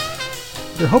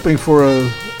 They're hoping for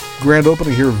a grand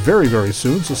opening here very, very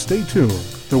soon, so stay tuned.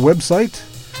 Their website,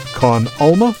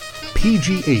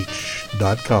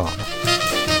 conalmapgh.com.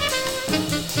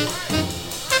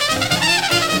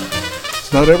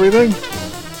 It's not everything.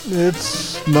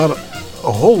 It's not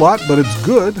a whole lot, but it's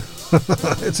good.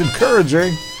 It's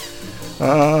encouraging.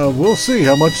 We'll see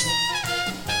how much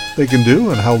they can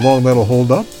do and how long that'll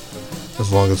hold up,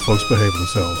 as long as folks behave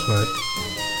themselves, right?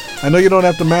 I know you don't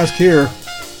have to mask here.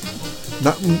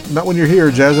 Not when you're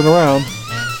here jazzing around.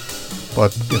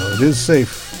 But, it is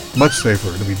safe, much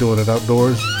safer to be doing it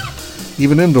outdoors,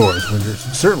 even indoors,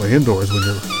 certainly indoors when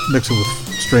you're mixing with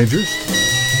strangers.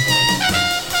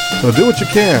 So do what you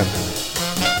can,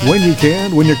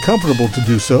 when you're comfortable to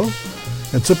do so,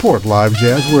 and support live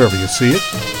jazz wherever you see it.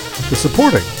 The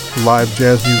supporting live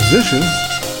jazz musicians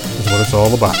is what it's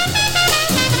all about.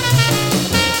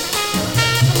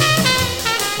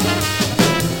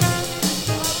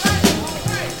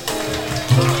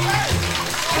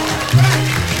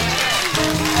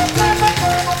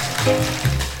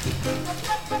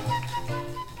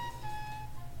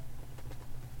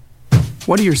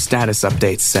 What do your status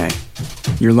updates say?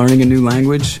 You're learning a new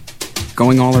language?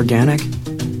 Going all organic?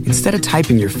 Instead of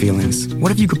typing your feelings,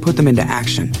 what if you could put them into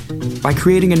action by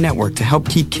creating a network to help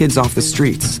keep kids off the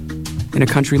streets? In a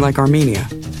country like Armenia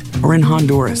or in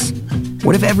Honduras,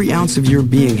 what if every ounce of your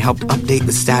being helped update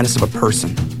the status of a person,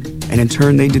 and in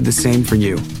turn they did the same for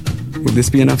you? Would this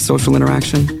be enough social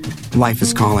interaction? Life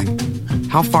is calling.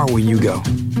 How far will you go?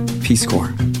 Peace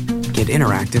Corps. Get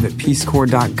interactive at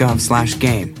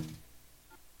peacecorps.gov/game.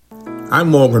 I'm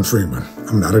Morgan Freeman.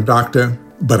 I'm not a doctor,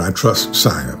 but I trust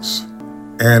science.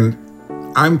 And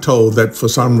I'm told that for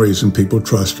some reason people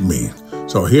trust me.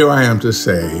 So here I am to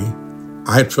say,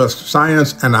 I trust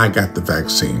science and I got the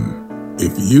vaccine.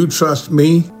 If you trust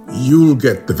me, you'll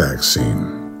get the vaccine.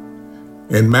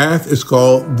 In math, it's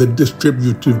called the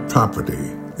distributive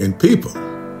property. In people,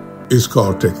 it's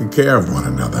called taking care of one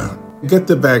another. Get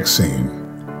the vaccine.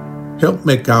 Help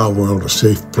make our world a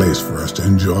safe place for us to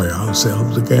enjoy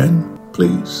ourselves again.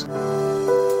 Please.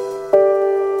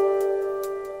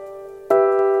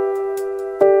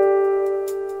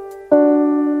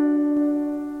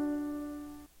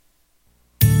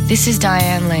 This is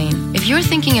Diane Lane. If you're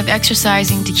thinking of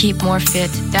exercising to keep more fit,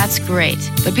 that's great.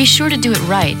 But be sure to do it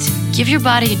right. Give your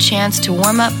body a chance to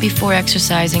warm up before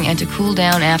exercising and to cool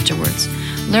down afterwards.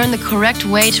 Learn the correct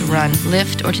way to run,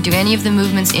 lift, or to do any of the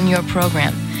movements in your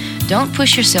program. Don't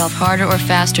push yourself harder or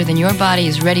faster than your body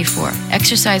is ready for.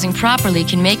 Exercising properly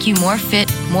can make you more fit,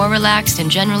 more relaxed,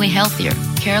 and generally healthier.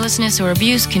 Carelessness or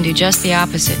abuse can do just the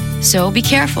opposite. So be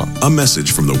careful. A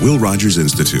message from the Will Rogers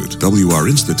Institute,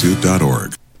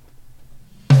 wrinstitute.org.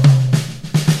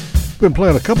 Been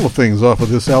playing a couple of things off of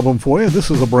this album for you. This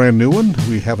is a brand new one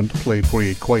we haven't played for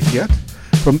you quite yet.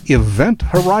 From Event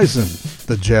Horizon,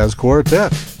 the Jazz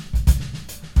Quartet.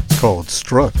 It's called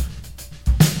Strut.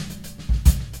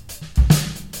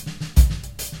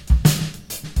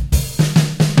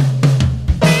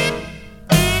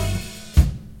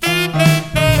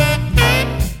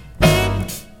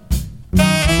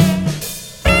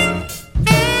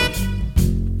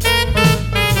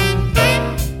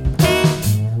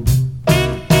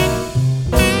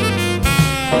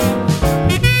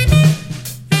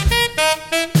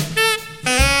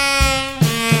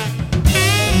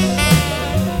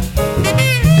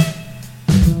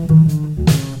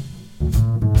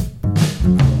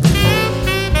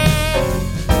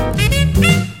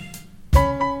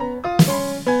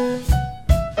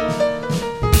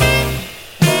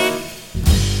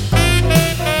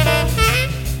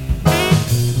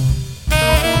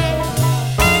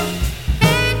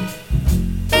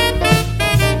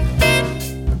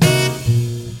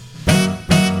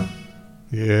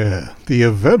 The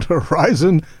Event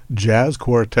Horizon Jazz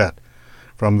Quartet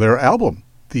from their album,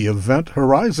 The Event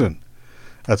Horizon.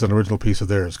 That's an original piece of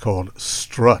theirs called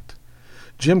Strut.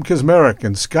 Jim Kismerick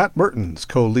and Scott Mertens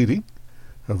co-leading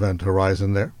Event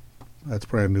Horizon there. That's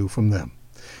brand new from them.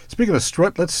 Speaking of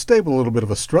strut, let's stay with a little bit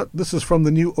of a strut. This is from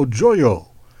the new Ojoyo.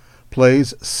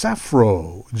 Plays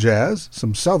Safro jazz,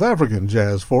 some South African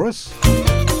jazz for us.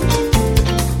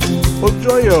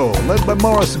 Ojoyo, led by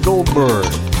Morris Goldberg.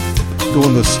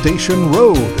 Doing the Station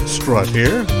Road strut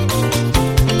here.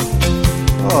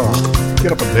 Oh,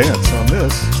 get up and dance on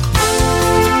this.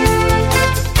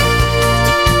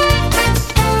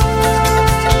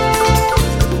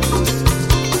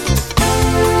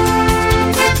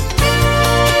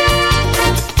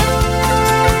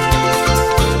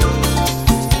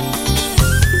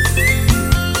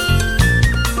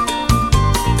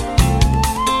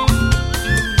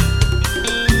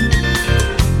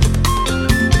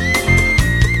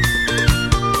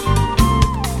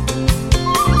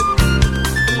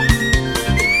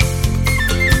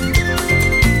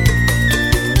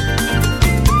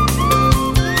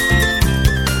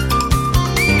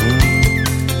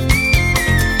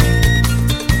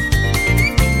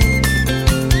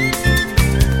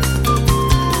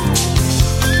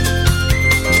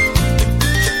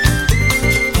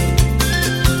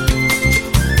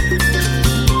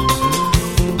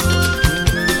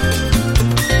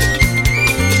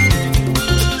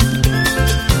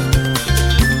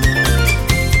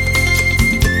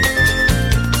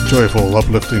 joyful,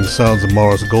 uplifting sounds of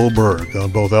Morris Goldberg on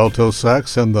both alto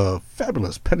sax and the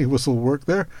fabulous penny whistle work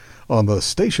there on the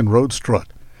Station Road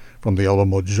Strut from the album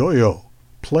Mojoyo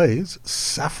Plays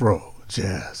Safro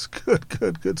Jazz.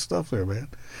 Good stuff there, man.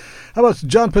 How about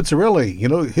John Pizzarelli? You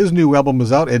know, his new album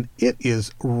is out, and it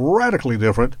is radically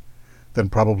different than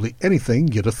probably anything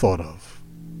you'd have thought of.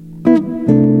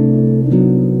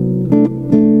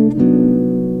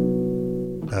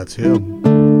 That's him.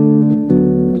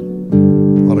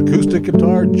 On acoustic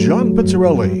guitar, John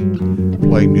Pizzarelli,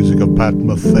 playing music of Pat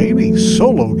Metheny,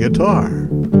 solo guitar.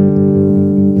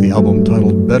 The album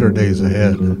titled Better Days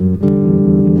Ahead.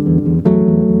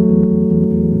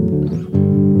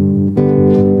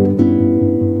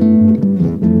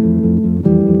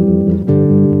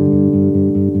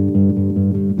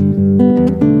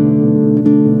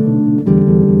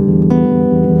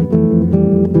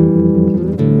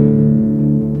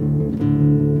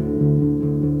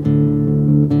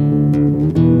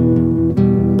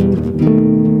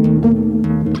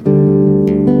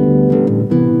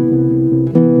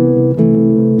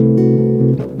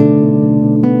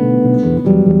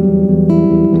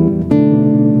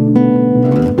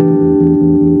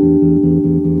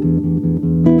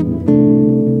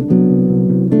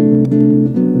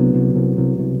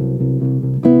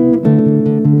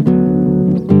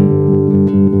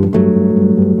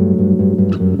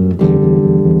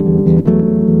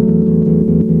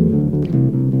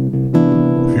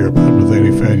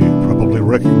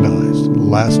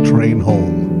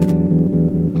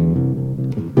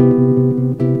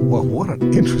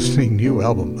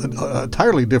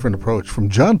 Entirely different approach from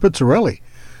John Pizzarelli.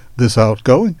 This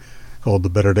outgoing, called the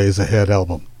Better Days Ahead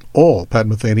album. All Pat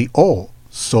Metheny, all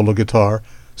solo guitar,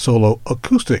 solo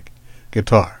acoustic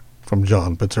guitar from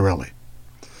John Pizzarelli.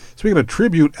 Speaking of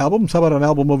tribute albums, how about an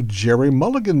album of Jerry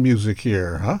Mulligan music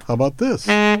here, huh? How about this?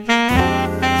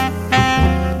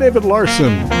 David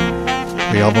Larson.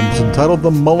 The album's entitled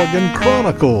The Mulligan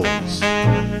Chronicles.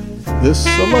 This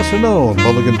a lesser-known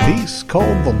Mulligan piece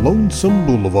called The Lonesome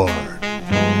Boulevard.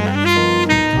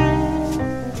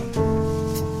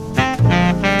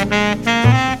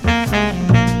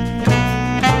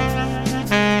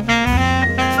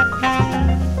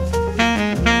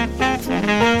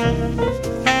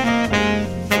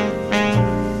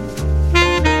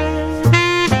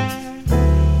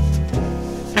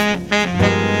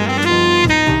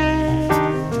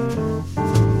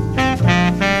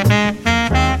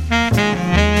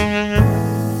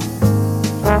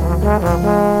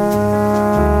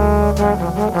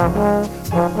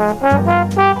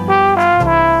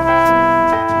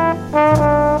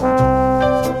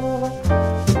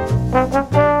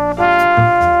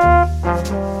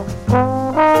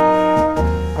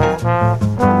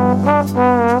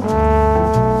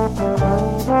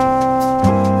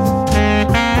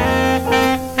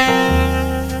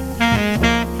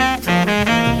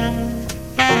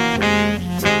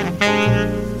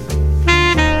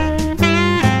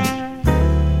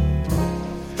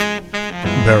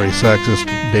 Saxist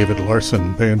David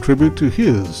Larson paying tribute to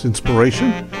his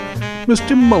inspiration,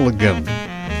 Mr. Mulligan,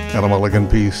 and a Mulligan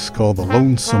piece called The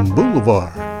Lonesome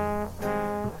Boulevard.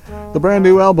 The brand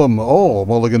new album, all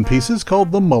Mulligan pieces,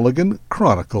 called The Mulligan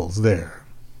Chronicles there.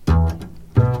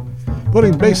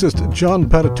 Putting bassist John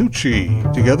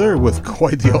Patitucci together with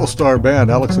quite the all-star band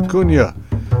Alex Acuna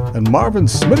and Marvin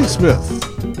Smitty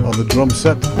Smith on the drum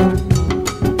set,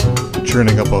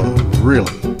 churning up a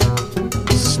really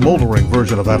smoldering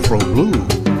version of Afro Blue.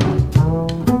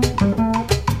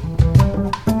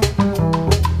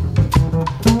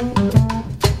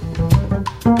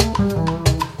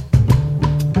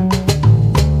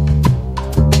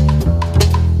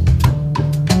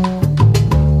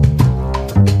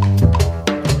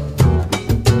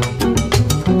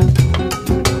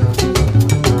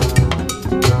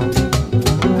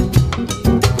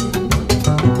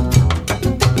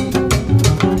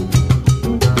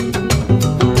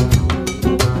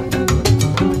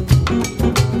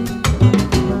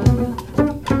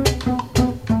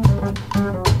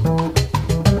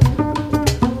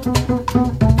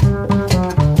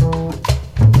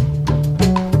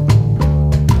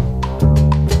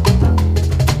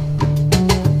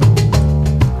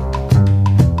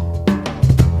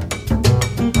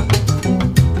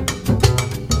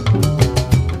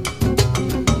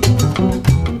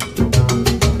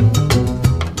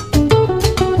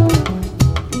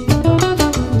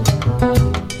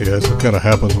 Kind of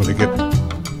happens when you get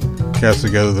cats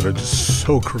together that are just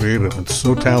so creative and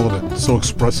so talented and so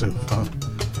expressive, huh?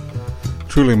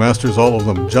 Truly masters all of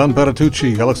them. John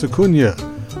Patitucci, Alex Acuna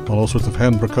on all sorts of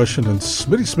hand percussion, and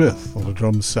Smitty Smith on the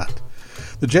drum set.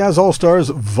 The Jazz All-Stars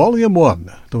Volume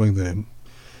 1, doing the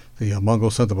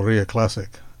Mongo Santa Maria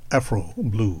classic, Afro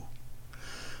Blue.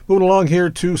 Moving along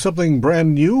here to something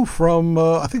brand new from,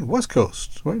 I think, West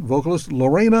Coast, right? Vocalist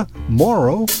Lorena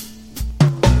Morrow.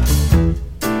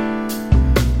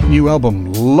 New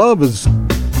album, Love Is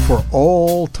For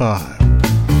All Time.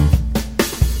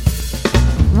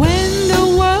 When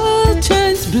the world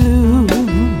turns blue,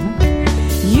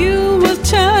 you will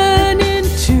turn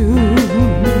into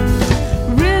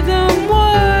rhythm,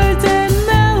 words, and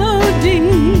melody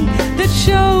that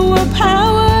show a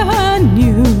power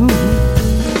new.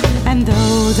 And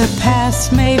though the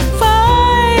past may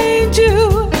find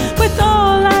you with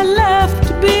all I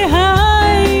left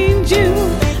behind you,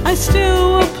 I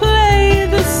still will play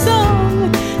the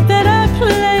song that I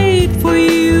played for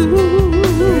you.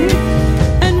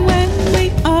 And when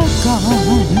we are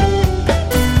gone,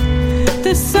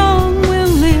 the song will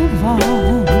live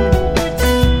on.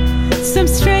 Some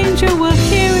stranger will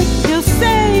hear it, he'll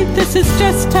say, this is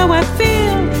just how I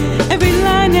feel. Every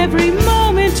line, every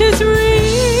moment is real.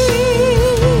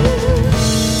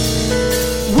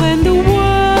 When the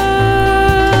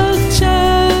world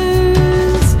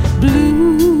turns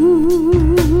blue.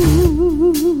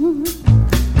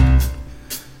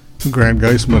 Grant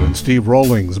Geisman and Steve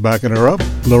Rawlings backing her up.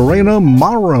 Lorena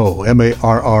Morrow,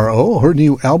 M-A-R-R-O, her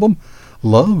new album,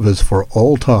 Love Is For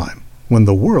All Time, When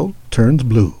the World Turns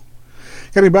Blue.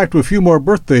 Getting back to a few more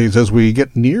birthdays as we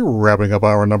get near wrapping up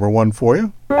hour number 1 for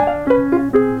you.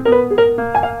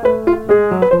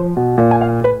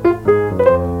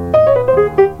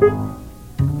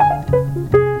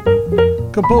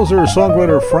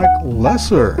 Composer-songwriter Frank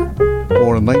Lesser,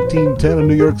 born in 1910 in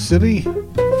New York City.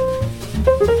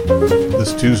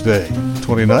 This Tuesday,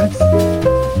 29th.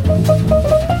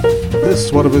 This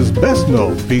is one of his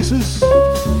best-known pieces,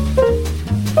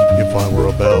 If I Were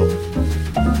a Bell.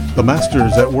 The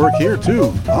masters at work here,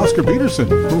 too. Oscar Peterson,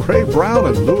 Ray Brown,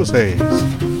 and Louis Hayes.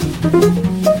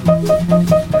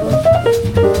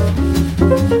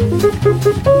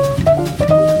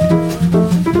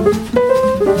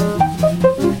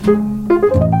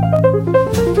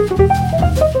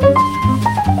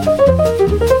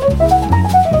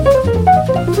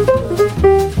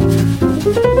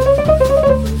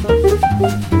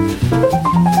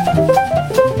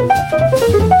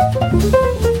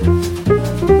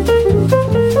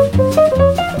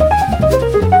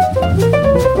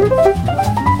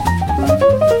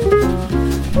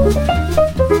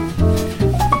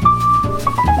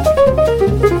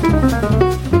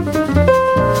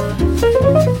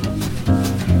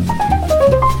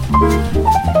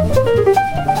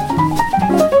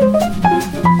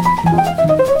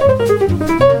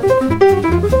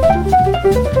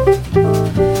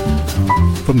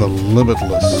 From the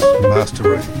limitless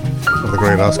mastering of the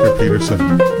great Oscar Peterson,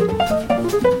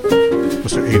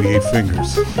 Mr. 88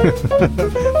 Fingers.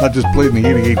 Not just played in the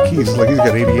 88 keys, it's like he's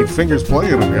got 88 fingers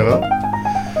playing them, you know?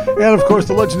 And of course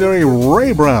the legendary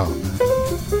Ray Brown.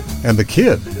 And the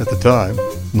Kid at the time,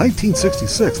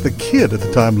 1966, the Kid at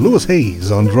the time, Louis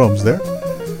Hayes on drums there,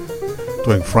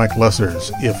 doing Frank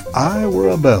Lesser's If I Were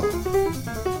a Bell.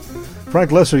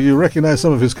 Frank Lesser, you recognize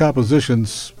some of his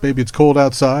compositions. Baby It's Cold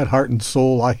Outside, Heart and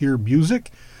Soul, I Hear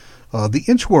Music. The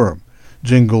Inchworm,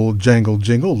 Jingle, Jangle,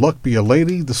 Jingle, Luck Be a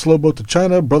Lady, The Slow Boat to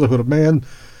China, Brotherhood of Man,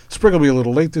 Spring Will Be a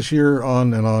Little Late This Year,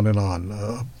 on and on and on.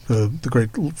 The great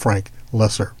Frank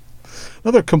Lesser.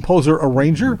 Another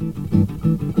composer-arranger,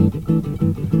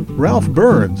 Ralph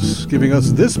Burns, giving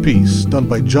us this piece, done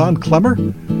by John Clemmer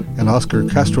and Oscar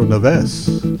Castro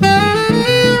Neves.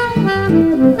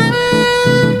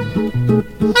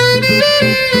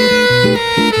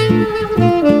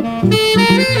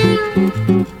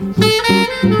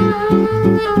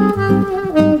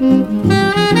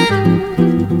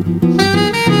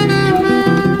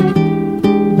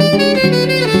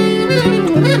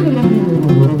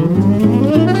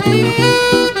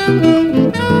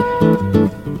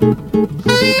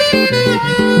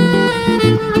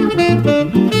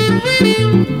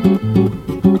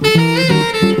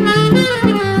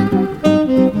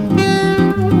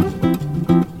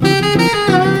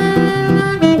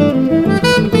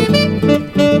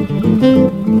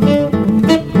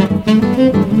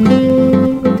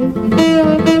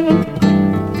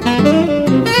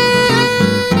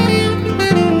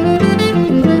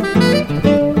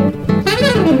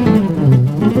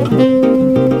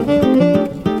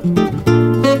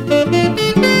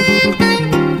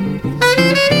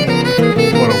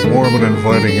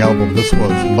 Album. This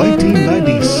was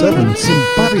 1997,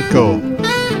 Simpatico.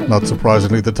 Not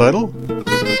surprisingly, the title.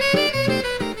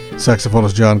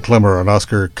 Saxophonist John Clemmer and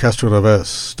Oscar Castro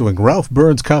Neves doing Ralph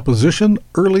Burns' composition,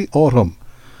 Early Autumn.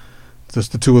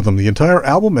 Just the two of them, the entire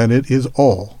album, and it is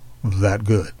all that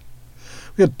good.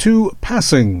 We had two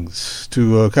passings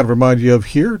to kind of remind you of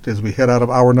here as we head out of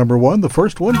hour number one. The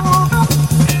first one,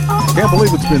 can't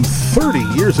believe it's been 30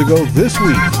 years ago this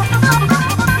week.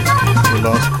 We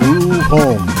lost Groove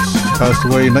Holmes, passed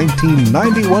away in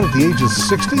 1991 at the age of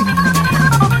 60. He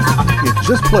had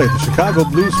just played the Chicago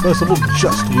Blues Festival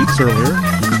just weeks earlier.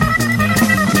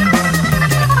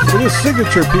 With his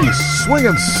signature piece,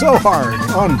 Swinging So Hard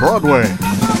on Broadway.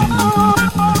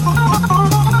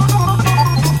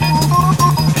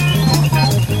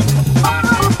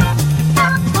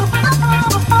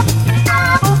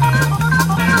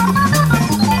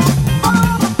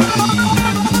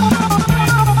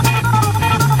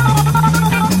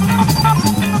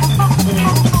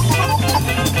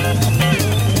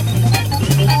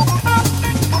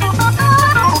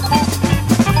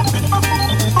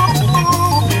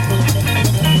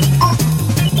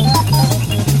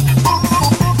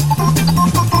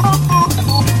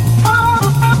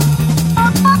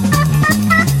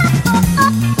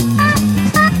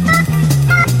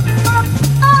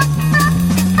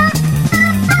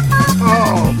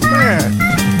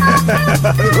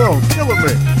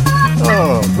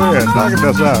 Knocking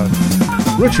us out.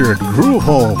 Richard Groove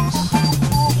Holmes.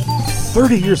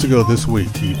 30 years ago this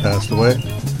week he passed away.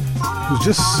 He was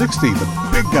just 60, the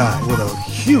big guy with a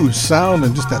huge sound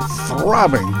and just that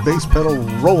throbbing bass pedal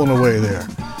rolling away there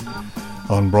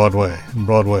on Broadway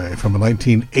from a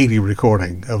 1980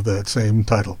 recording of that same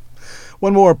title.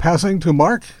 One more passing to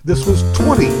mark. This was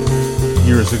 20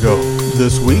 years ago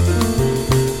this week.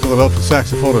 Philadelphia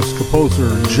saxophonist,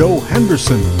 composer Joe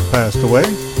Henderson passed away.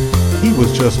 He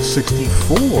was just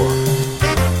 64.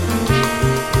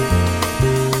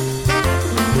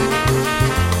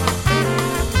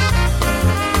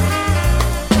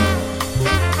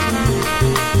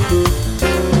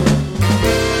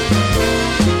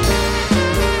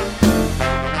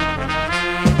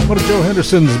 One of Joe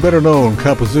Henderson's better-known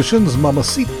compositions,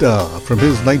 Mamacita, from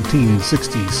his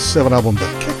 1967 album, The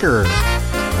Kicker.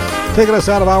 Taking us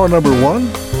out of hour number one.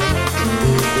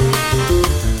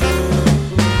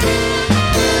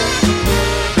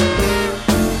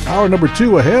 Hour number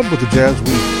two ahead with the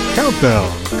JazzWeek Countdown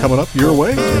coming up your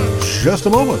way in just a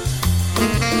moment.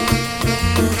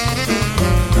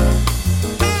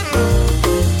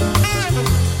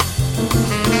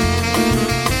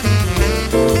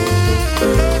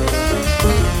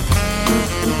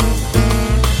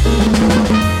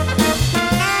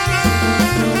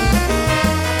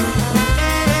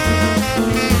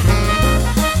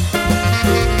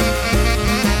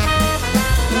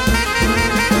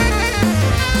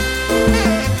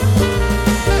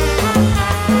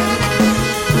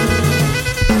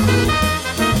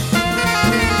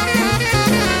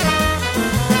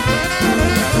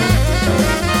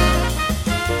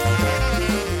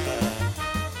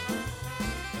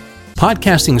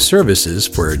 Podcasting services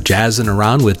for Jazzin'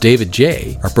 Around with David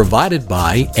Jaye are provided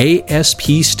by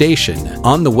ASP Station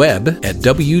on the web at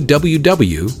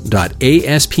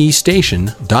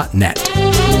www.aspstation.net.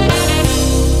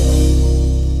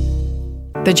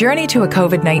 The journey to a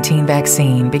COVID-19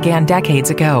 vaccine began decades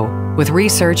ago with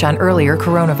research on earlier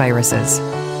coronaviruses.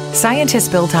 Scientists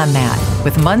built on that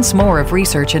with months more of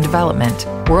research and development,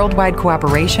 worldwide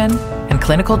cooperation, and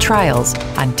clinical trials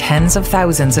on tens of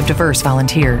thousands of diverse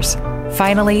volunteers.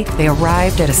 Finally, they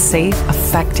arrived at a safe,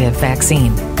 effective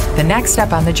vaccine. The next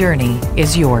step on the journey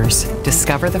is yours.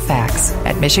 Discover the facts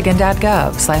at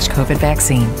michigan.gov/COVID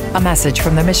vaccine. A message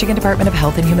from the Michigan Department of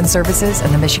Health and Human Services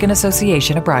and the Michigan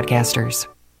Association of Broadcasters.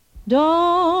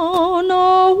 Don't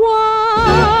know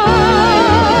why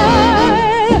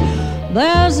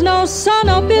there's no sun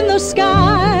up in the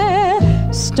sky,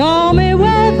 stormy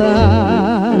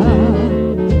weather,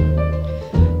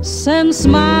 since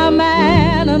my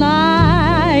man and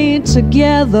I ain't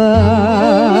together.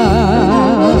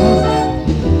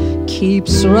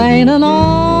 Keeps raining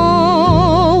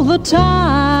all the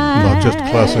time. Not just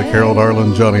classic Harold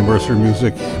Arlen, Johnny Mercer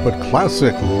music, but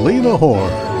classic Lena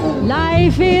Horne.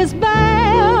 Life is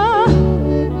bare,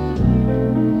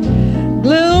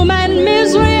 gloom and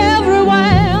misery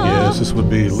everywhere. Yes, this would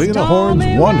be Lena Horne's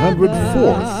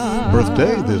 104th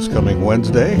birthday this coming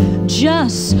Wednesday.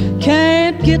 Just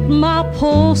can't get my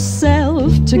poor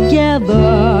self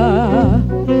together.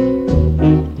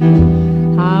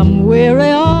 I'm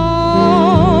weary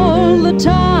all the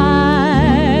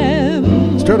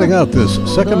time. Starting out this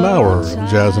second hour,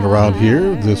 jazzing around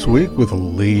here this week with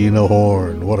Lena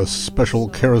Horne. What a special,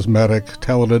 charismatic,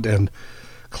 talented, and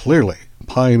clearly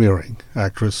pioneering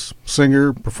actress,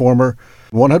 singer, performer.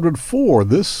 104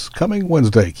 this coming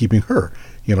Wednesday, keeping her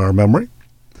in our memory.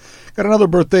 Got another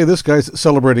birthday. This guy's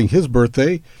celebrating his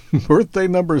birthday. Birthday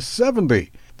number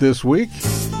 70 this week.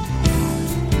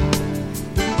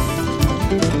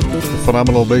 The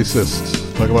phenomenal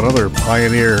bassist. Talk about another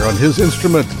pioneer on his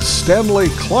instrument, Stanley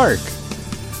Clarke,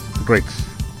 the great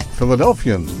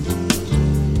Philadelphian.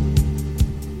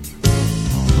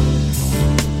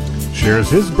 Shares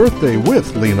his birthday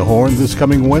with Lena Horne this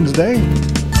coming Wednesday.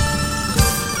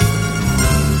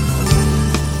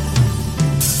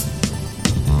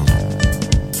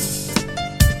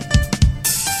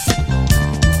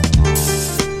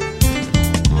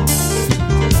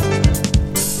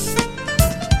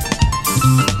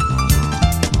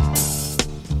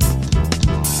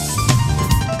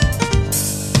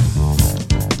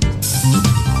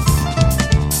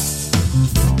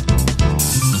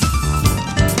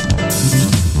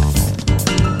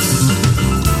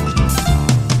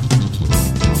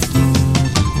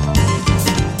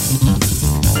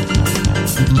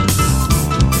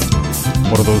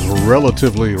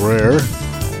 Relatively rare,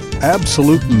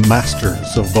 absolute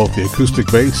masters of both the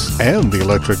acoustic bass and the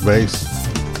electric bass,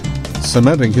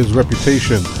 cementing his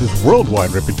reputation, his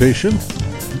worldwide reputation,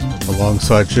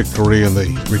 alongside Chick Corea and the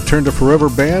Return to Forever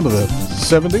band of the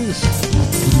 70s.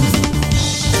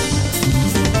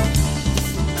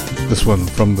 This one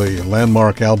from the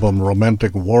landmark album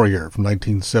Romantic Warrior from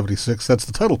 1976. That's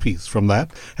the title piece from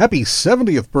that. Happy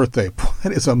 70th birthday.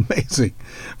 That is amazing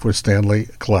for Stanley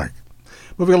Clarke.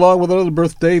 Moving along with another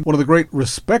birthday, one of the great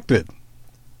respected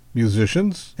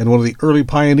musicians and one of the early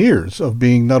pioneers of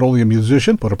being not only a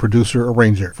musician but a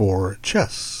producer-arranger for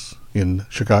chess in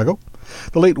Chicago,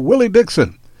 the late Willie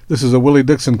Dixon. This is a Willie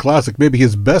Dixon classic, maybe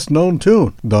his best-known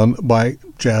tune, done by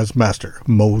jazz master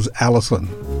Mose Allison.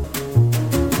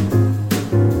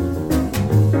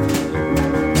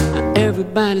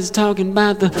 Everybody's talking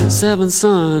about the seventh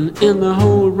son. In the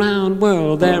whole round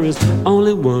world there is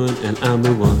only one, and I'm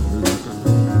the one.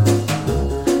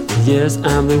 Yes,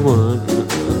 I'm the one.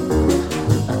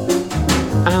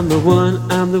 I'm the one,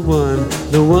 I'm the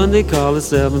one they call the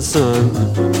seventh son.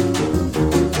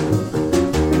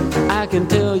 I can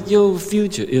tell your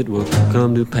future, it will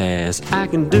come to pass. I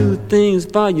can do things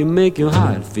for you, make your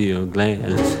heart feel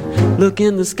glad. Look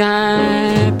in the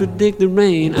sky, predict the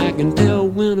rain. I can tell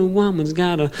when a woman's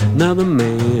got another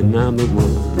man. I'm the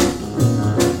one.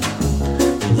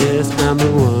 Yes, I'm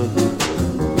the one.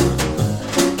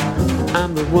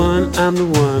 I'm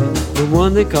the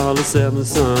one they call the seventh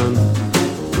son.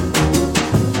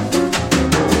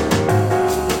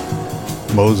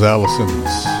 Mose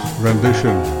Allison's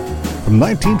rendition from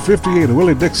 1958 of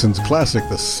Willie Dixon's classic,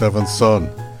 The Seventh Son.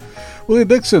 Willie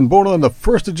Dixon, born on the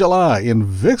 1st of July in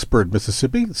Vicksburg,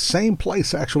 Mississippi, same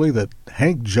place actually that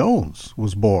Hank Jones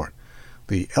was born,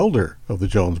 the elder of the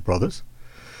Jones brothers,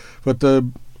 but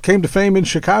came to fame in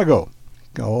Chicago,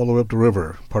 all the way up the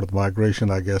river, part of the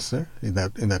migration, I guess, there in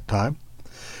that time.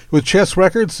 With Chess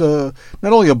Records, not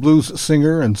only a blues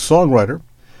singer and songwriter,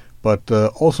 but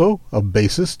also a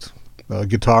bassist, a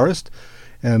guitarist,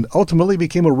 and ultimately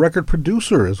became a record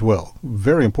producer as well.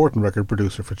 Very important record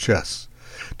producer for Chess.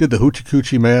 Did the Hoochie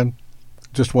Coochie Man,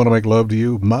 Just Want to Make Love to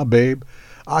You, My Babe,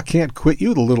 I Can't Quit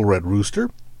You, The Little Red Rooster,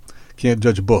 Can't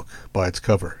Judge a Book by Its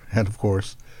Cover, and of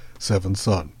course, Seventh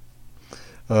Son.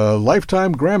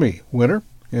 Lifetime Grammy winner,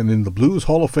 and in the Blues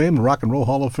Hall of Fame, Rock and Roll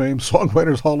Hall of Fame,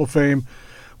 Songwriters Hall of Fame,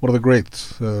 one of the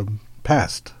greats,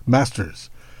 past masters,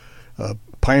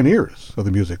 pioneers of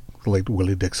the music, the late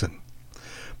Willie Dixon.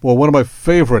 Well, one of my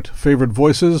favorite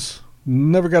voices.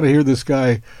 Never got to hear this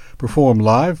guy perform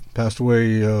live. Passed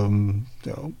away,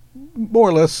 more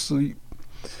or less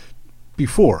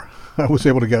before I was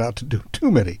able to get out to do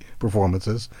too many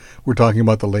performances. We're talking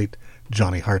about the late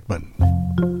Johnny Hartman.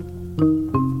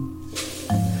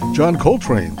 John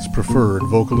Coltrane's preferred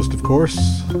vocalist, of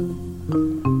course,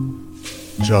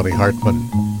 Johnny Hartman.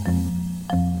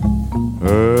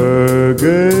 Her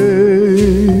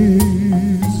gaze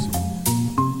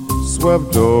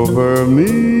swept over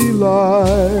me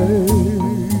like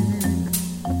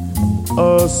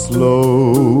a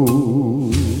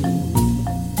slow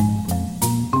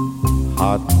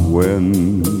hot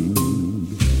wind.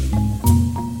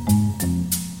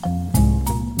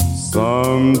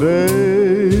 Some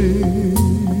days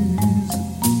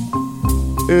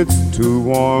it's too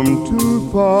warm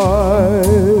to fight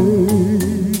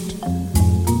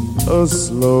a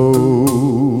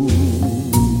slow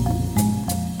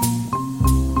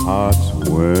hot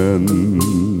wind.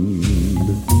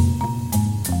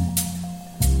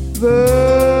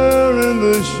 There in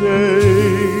the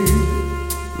shade,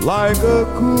 like a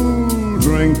cool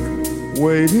drink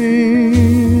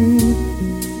waiting,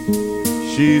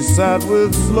 She sat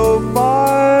with slow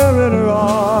fire in her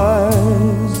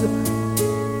eyes,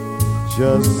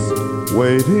 just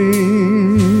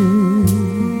waiting.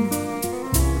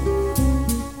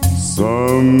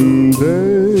 Someday,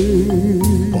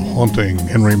 the haunting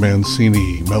Henry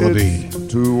Mancini melody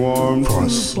for a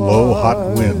slow,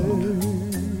 hot wind.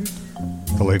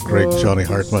 The late, great Johnny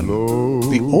Hartman,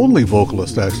 the only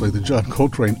vocalist, actually, that John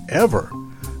Coltrane ever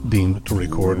deemed to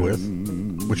record with,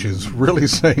 which is really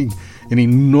saying an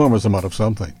enormous amount of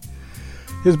something.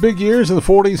 His big years in the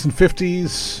 40s and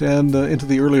 50s and into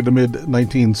the early to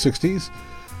mid-1960s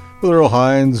with Earl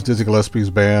Hines, Dizzy Gillespie's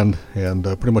band, and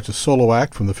pretty much a solo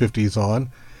act from the 50s on.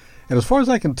 And as far as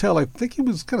I can tell, I think he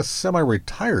was kind of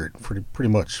semi-retired pretty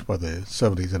much by the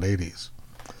 70s and 80s.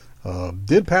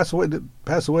 Did pass away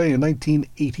in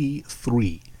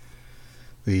 1983.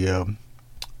 The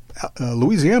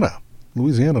Louisiana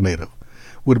native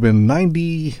would have been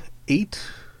 98.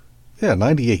 Yeah,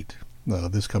 98.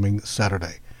 This coming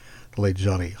Saturday, the late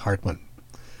Johnny Hartman.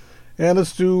 And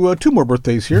let's do two more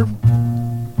birthdays here.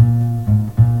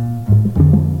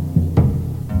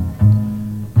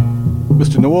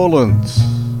 Mr. New Orleans,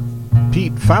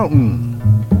 Pete Fountain,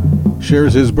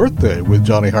 shares his birthday with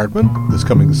Johnny Hartman this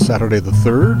coming Saturday the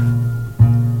 3rd.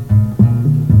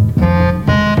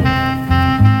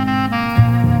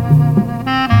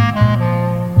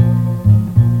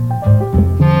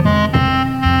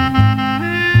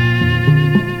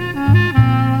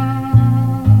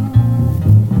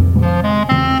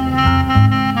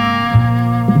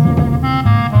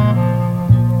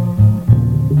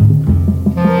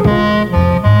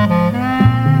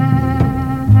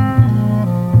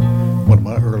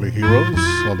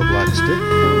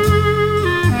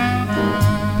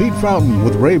 Fountain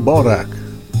with Ray Baudak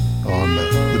on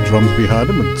the drums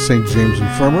behind him at St. James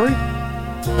Infirmary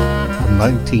from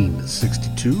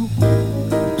 1962.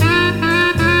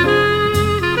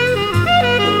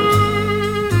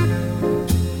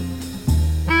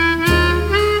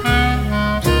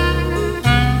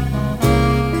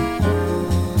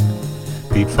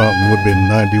 Pete Fountain would have been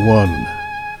 91.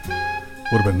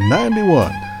 Would have been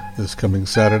 91 this coming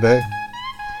Saturday.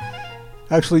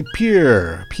 Actually,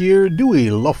 Pierre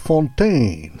Dewey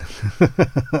LaFontaine.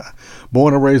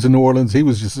 Born and raised in New Orleans. He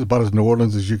was just about as New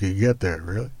Orleans as you could get there,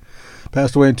 really.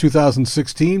 Passed away in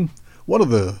 2016. One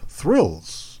of the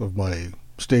thrills of my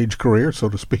stage career, so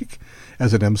to speak,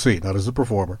 as an MC. Not as a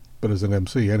performer, but as an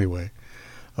MC anyway.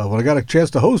 When I got a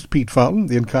chance to host Pete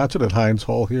Fountain in concert at Hines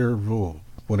Hall here,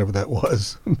 whenever that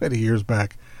was, many years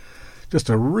back. Just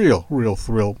a real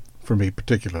thrill for me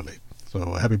particularly.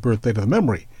 So happy birthday to the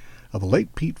memory of the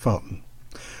late Pete Fountain.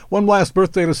 One last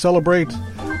birthday to celebrate.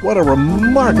 What a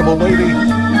remarkable lady.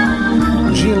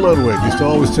 Jean Ludwig used to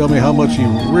always tell me how much he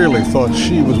really thought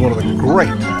she was one of the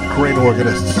great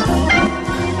organists.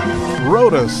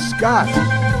 Rhoda Scott.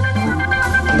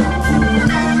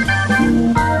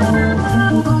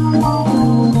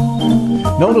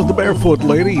 Known as the Barefoot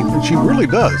Lady, and she really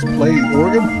does play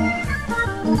organ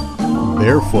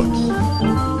barefoot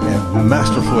and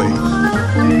masterfully.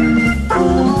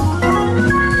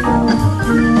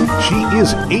 She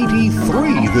is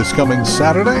 83 this coming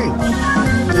Saturday.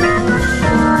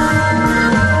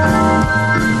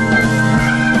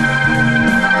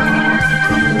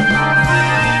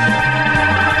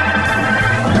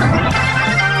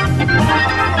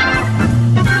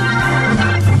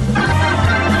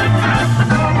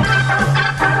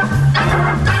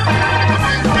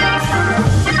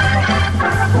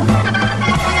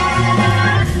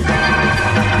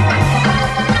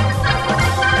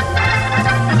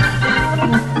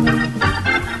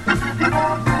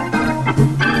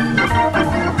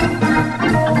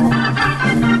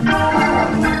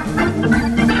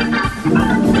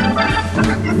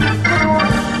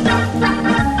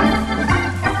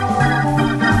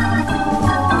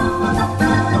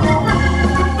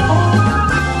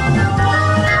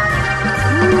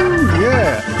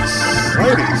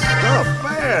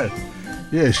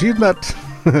 Yeah,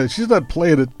 she's not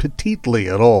playing it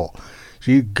petitely at all.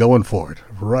 She's going for it.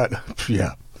 Right.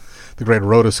 Yeah. The great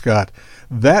Rhoda Scott.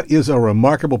 That is a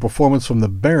remarkable performance from the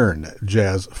Bern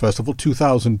Jazz Festival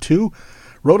 2002.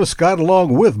 Rhoda Scott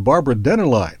along with Barbara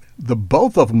Dennerlein. The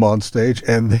both of them on stage,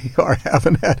 and they are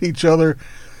having at each other.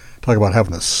 Talk about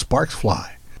having the sparks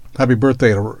fly. Happy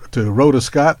birthday to Rhoda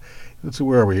Scott. Let's see,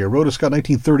 where are we here? Rhoda Scott,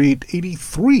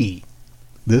 1938-83.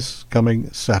 This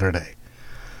coming Saturday.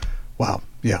 Wow,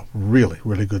 yeah,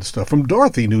 really good stuff. From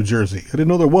Dorothy, New Jersey. I didn't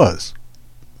know there was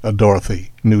a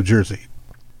Dorothy, New Jersey.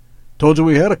 Told you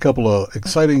we had a couple of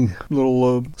exciting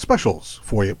little specials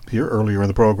for you here earlier in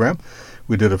the program.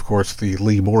 We did, of course, the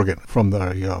Lee Morgan from the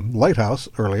Lighthouse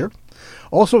earlier.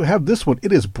 Also have this one.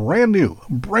 It is brand new.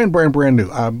 Brand new.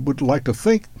 I would like to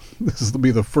think this will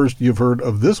be the first you've heard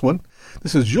of this one.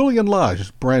 This is Julian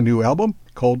Lage's brand new album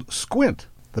called Squint,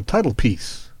 the title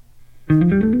piece.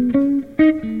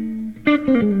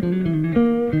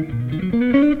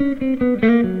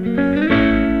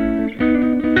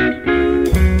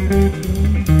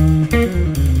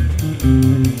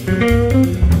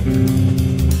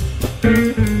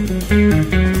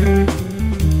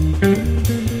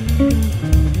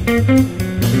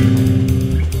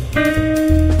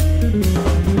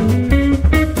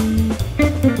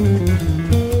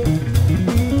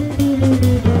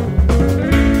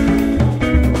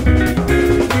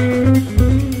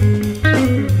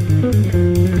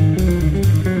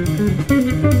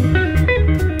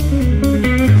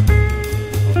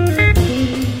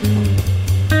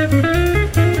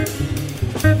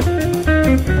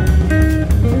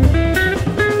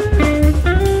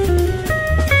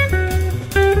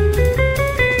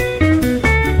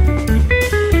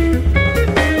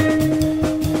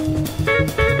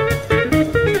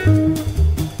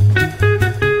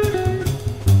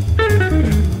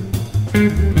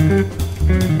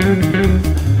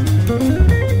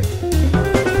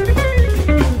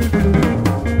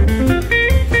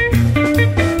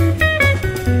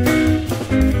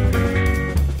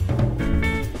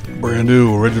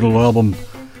 Album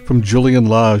from Julian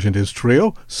Lage and his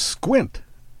trio, Squint,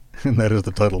 and that is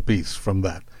the title piece from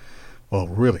that. Well,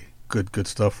 really good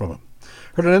stuff from him.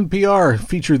 Heard an NPR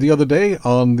feature the other day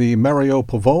on the Mario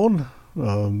Pavone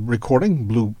recording,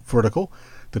 Blue Vertical,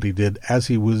 that he did as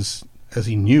he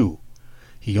knew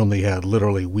he only had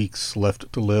literally weeks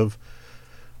left to live.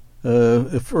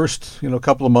 At first, a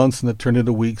couple of months, and it turned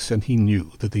into weeks, and he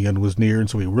knew that the end was near, and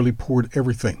so he really poured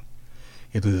everything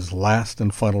into his last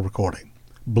and final recording.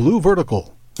 Blue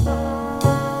Vertical.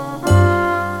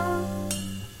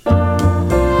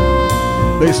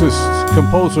 Bassist,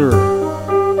 composer,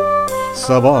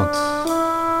 savant,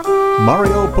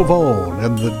 Mario Pavone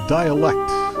and the Dialect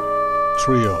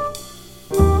Trio.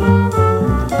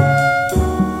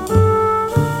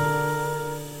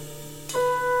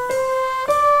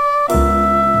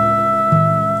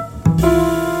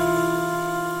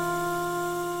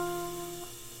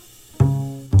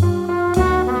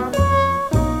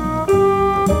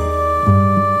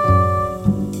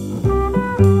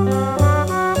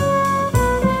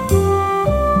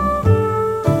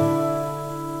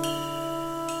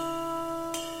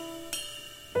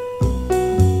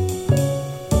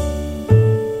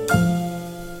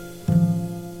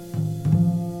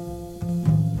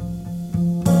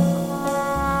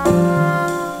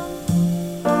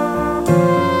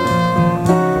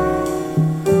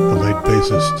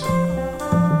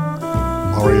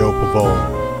 Mario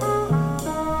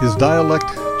Pavone. His Dialect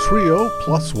Trio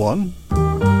plus one,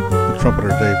 the trumpeter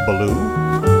Dave Ballou.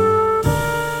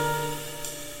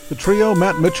 The trio,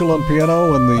 Matt Mitchell on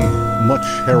piano and the much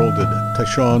heralded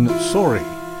Tyshawn Sorey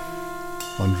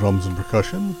on drums and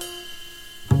percussion.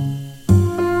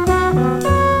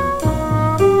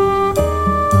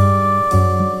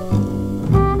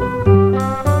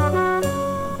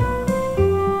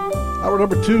 Hour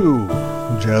number 2,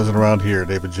 jazzing around here.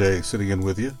 David Jaye sitting in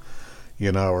with you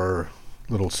in our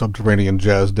little subterranean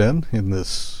jazz den in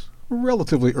this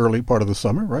relatively early part of the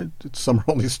summer, right? Summer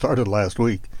only started last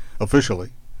week,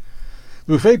 officially.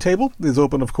 The buffet table is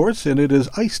open, of course, and it is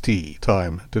iced tea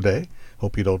time today.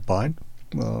 Hope you don't mind.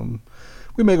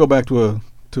 We may go back to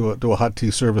a hot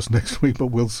tea service next week, but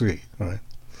we'll see. All right.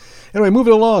 Anyway,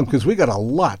 moving along, because we got a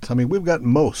lot. I mean, we've got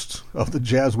most of the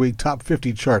JazzWeek Top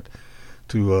 50 chart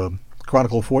to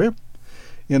chronicle for you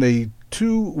in a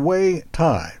two-way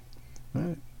tie.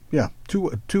 Yeah,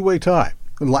 two-way tie.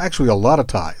 Actually, a lot of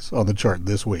ties on the chart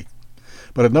this week.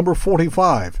 But at number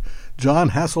 45,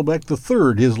 John Hasselbeck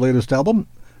III, his latest album,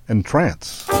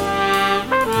 Entrance.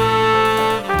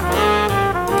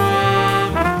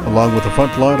 Along with the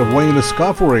front line of Wayne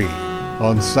Escoffery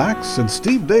on sax and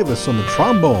Steve Davis on the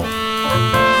trombone.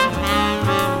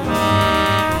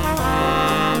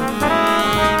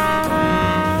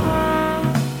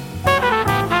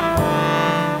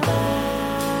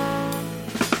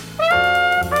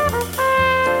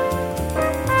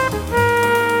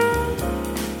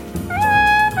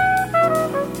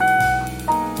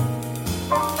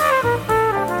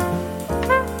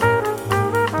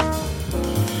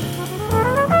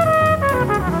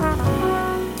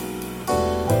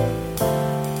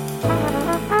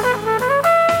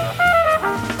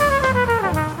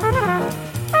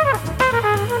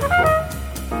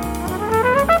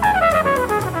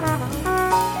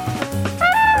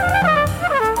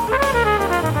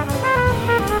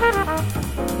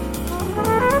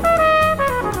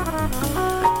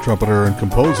 trumpeter and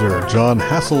composer John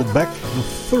Hasselbeck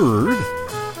III.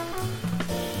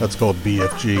 That's called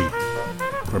BFG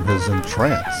from his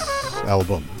Entrance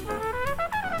album.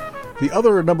 The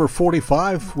other number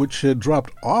 45, which had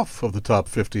dropped off of the top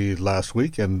 50 last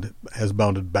week and has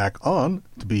bounded back on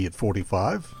to be at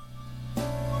 45.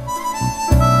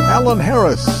 Alan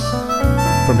Harris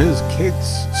from his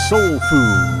Kate's Soul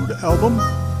Food album,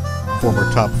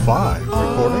 former top 5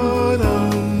 recording.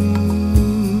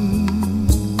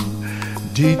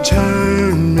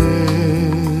 Determined,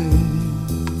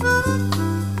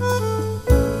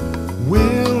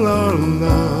 will our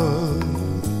love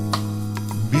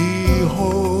be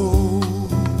whole?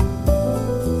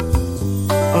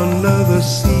 Another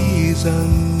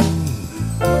season,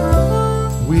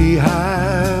 we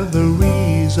have the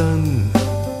reason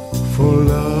for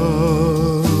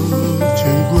love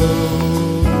to grow.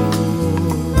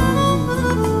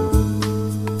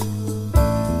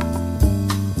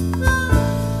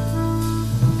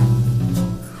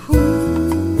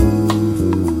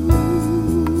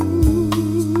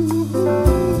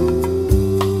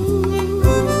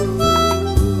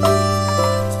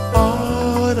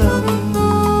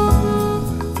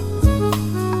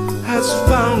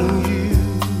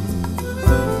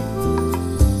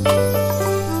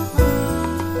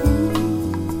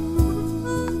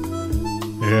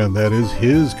 That is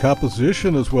his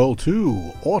composition as well,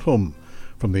 too. Autumn,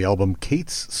 from the album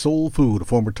Kate's Soul Food, a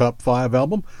former top 5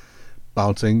 album,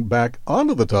 bouncing back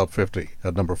onto the top 50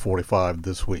 at number 45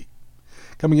 this week.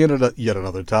 Coming in at yet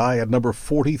another tie at number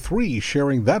 43,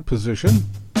 sharing that position,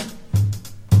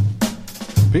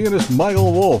 pianist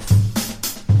Michael Wolff,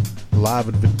 live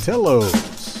at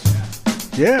Vitello's.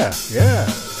 Yeah.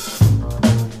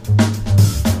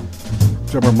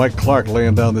 Drummer Mike Clark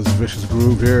laying down this vicious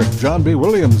groove here. John B.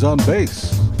 Williams on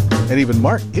bass. And even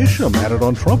Mark Isham had it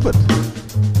on trumpet.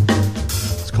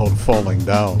 It's called Falling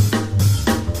Down.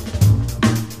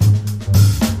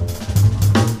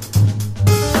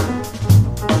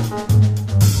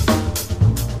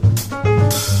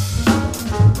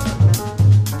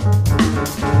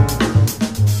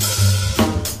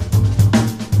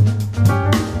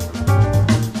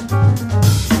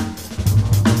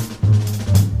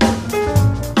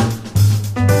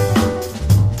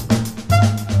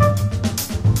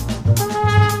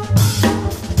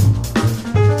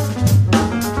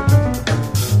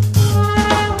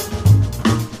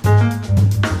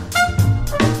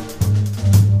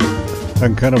 I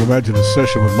can kind of imagine a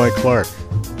session with Mike Clark.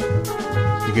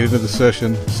 You get into the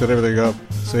session, set everything up,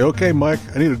 say, okay, Mike,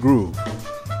 I need a groove.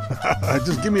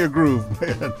 Just give me a groove,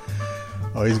 man.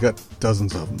 Oh, he's got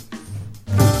dozens of them.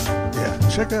 Yeah,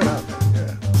 check that out,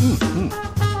 man. Yeah.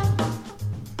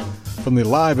 From the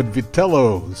Live at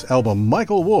Vitello's album,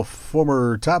 Michael Wolff,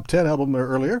 former top 10 album there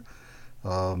earlier,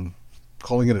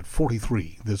 calling it at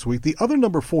 43 this week. The other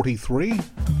number 43...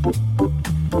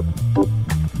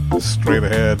 straight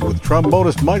ahead with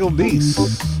trombonist Michael Deese.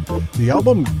 The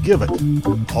album Give It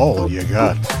All You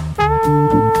Got.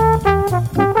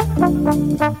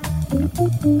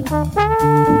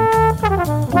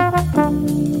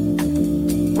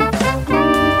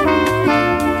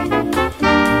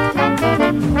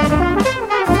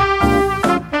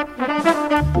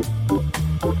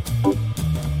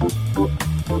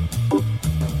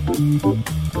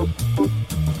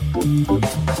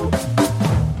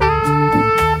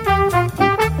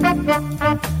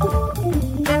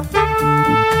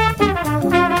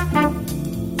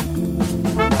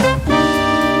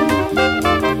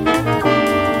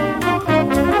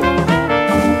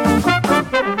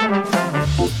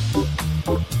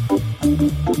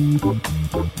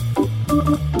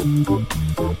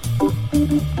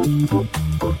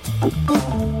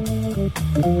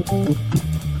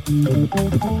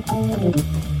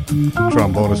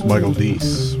 Trombonist Michael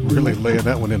Deese really laying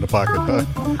that one in the pocket, huh?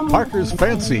 Parker's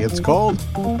Fancy, it's called,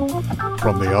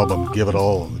 from the album Give It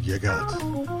All You Got.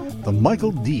 The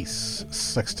Michael Deese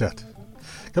Sextet.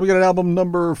 Coming in at album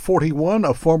number 41,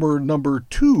 a former number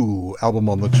 2 album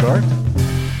on the chart.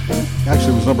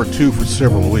 Actually, it was number 2 for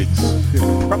several weeks.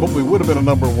 It probably would have been a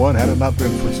number 1 had it not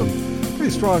been for some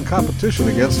pretty strong competition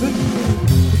against it.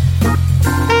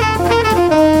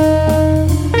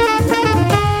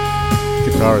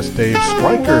 Guitarist Dave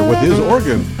Stryker with his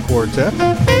organ quartet.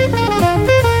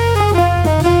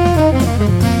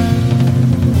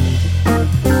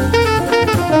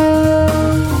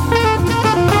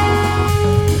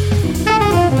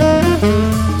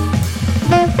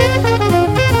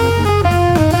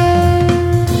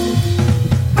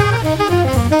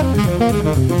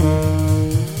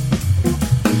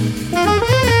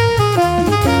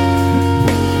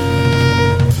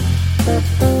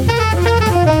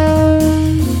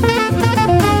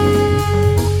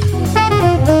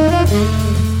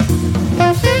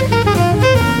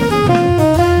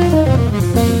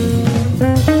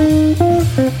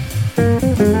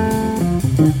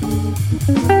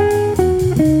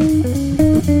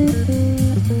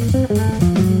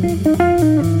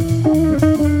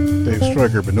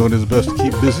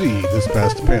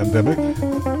 past pandemic.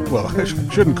 Well, I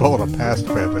shouldn't call it a past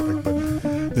pandemic,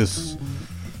 but this,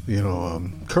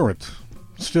 current,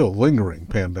 still lingering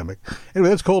pandemic. Anyway,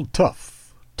 that's called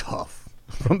Tough. Tough.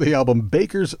 From the album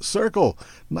Baker's Circle,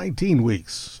 19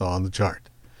 weeks on the chart.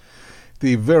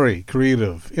 The very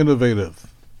creative,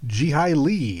 innovative Jaye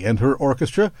Lee and her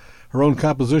orchestra, her own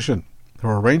composition,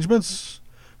 her arrangements,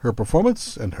 her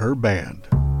performance, and her band.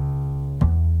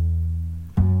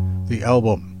 The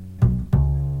album,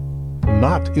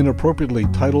 not inappropriately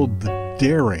titled The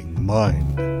Daring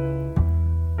Mind.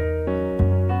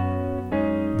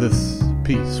 This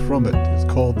piece from it is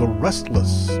called The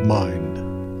Restless Mind.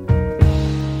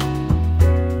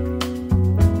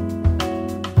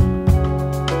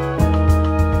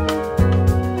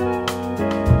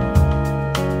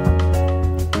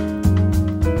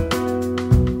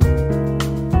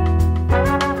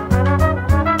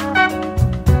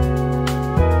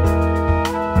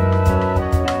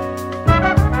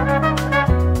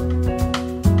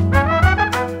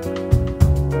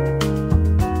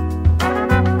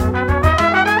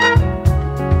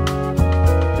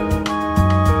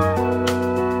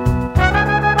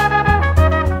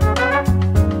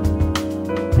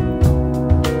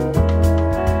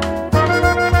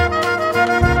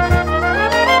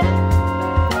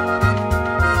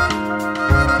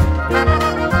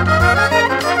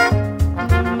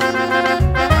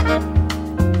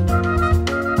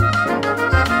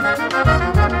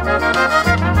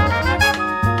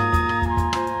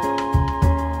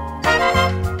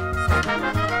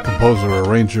 Composer,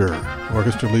 arranger,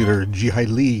 orchestra leader Jaye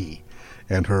Lee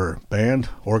and her band,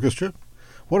 orchestra.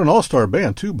 What an all-star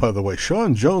band, too, by the way.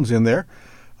 Sean Jones in there.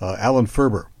 Alan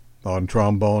Ferber on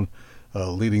trombone,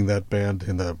 leading that band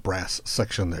in the brass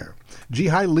section there.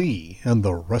 Jaye Lee and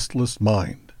The Restless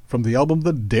Mind from the album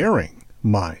The Daring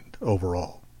Mind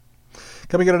overall.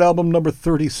 Coming in at album number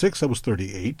 36, that was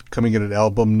 38. Coming in at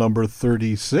album number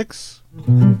 36,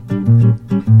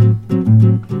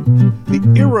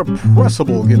 the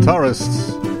irrepressible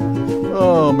guitarist.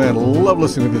 Oh man, love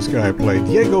listening to this guy play.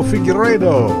 Diego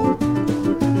Figueiredo.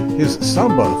 His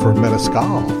Samba for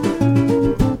Menescal.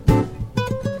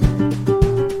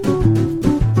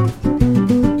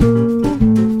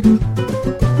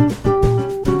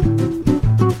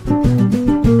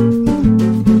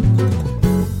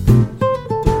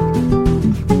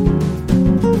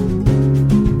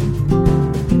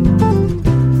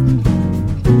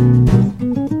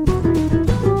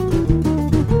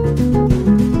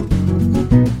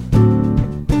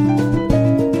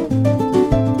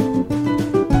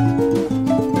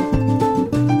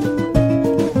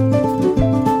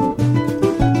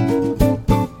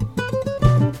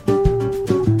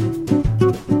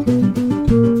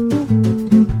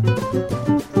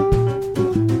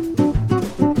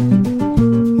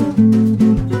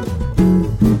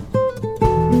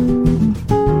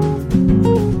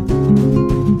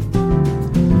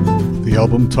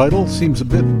 Title seems a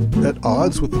bit at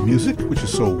odds with the music, which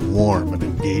is so warm and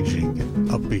engaging and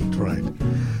upbeat, right?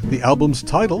 The album's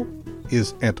title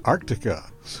is Antarctica,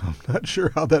 so I'm not sure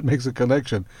how that makes a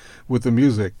connection with the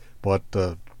music, but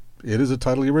it is a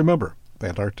title you remember,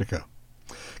 Antarctica.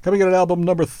 Coming in at album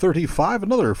number 35,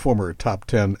 another former top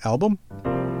 10 album,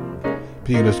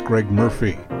 pianist Greg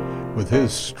Murphy with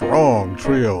his strong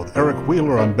trio with Eric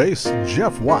Wheeler on bass,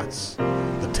 Jeff Watts,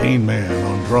 the Tain Man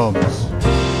on drums.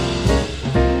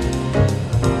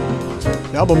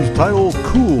 The album's title,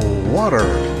 Cool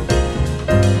Water.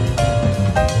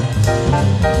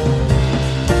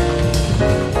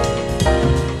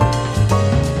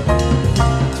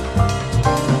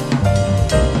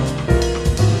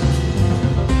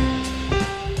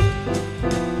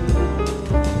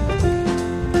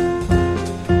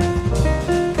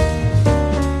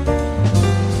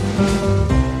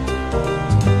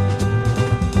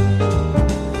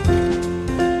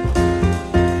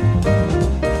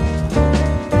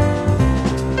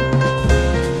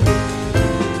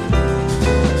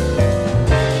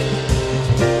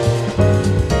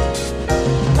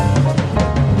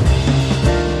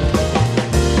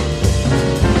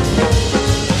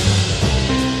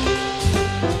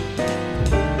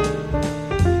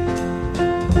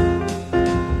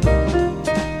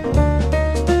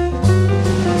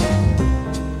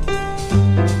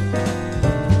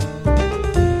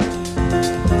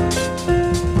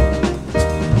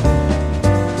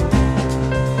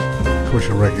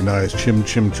 Chim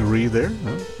Chim Cheree there,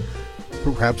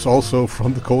 perhaps also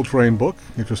from the Coltrane book,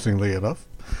 interestingly enough.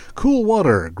 Cool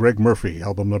Water, Greg Murphy,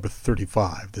 album number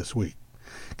 35 this week.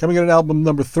 Coming in at album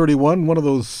number 31, one of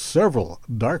those several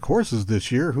dark horses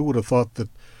this year. Who would have thought that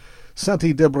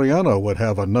Santi Debriano would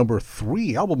have a number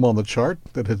 3 album on the chart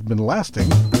that has been lasting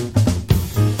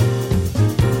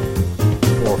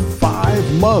for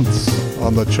 5 months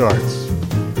on the charts.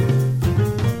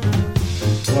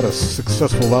 What a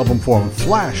successful album for him.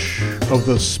 Flash of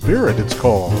the Spirit, it's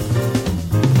called.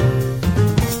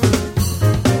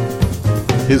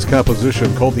 His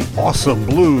composition called The Awesome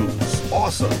Blues.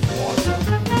 Awesome.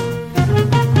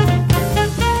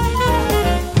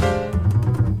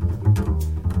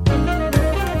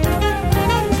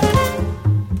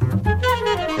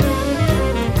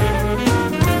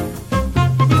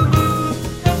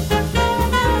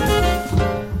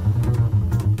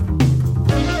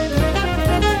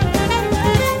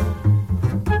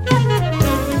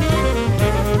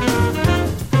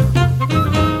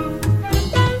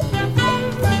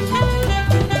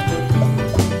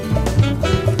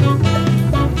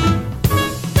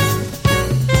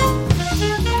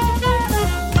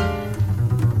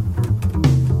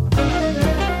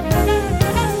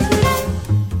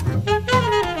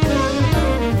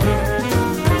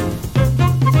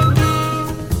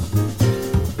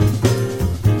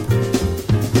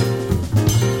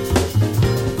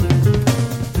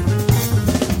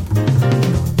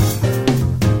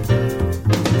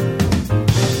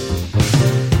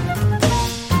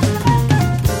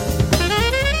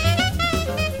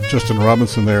 Justin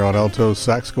Robinson there on alto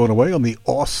sax, going away on The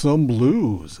Awesome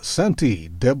Blues. Santi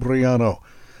Debriano,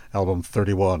 album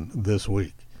 31 this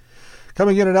week.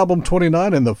 Coming in at album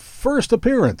 29 and the first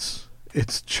appearance.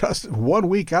 It's just 1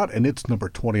 week out and it's number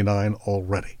 29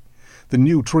 already. The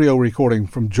new trio recording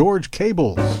from George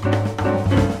Cables.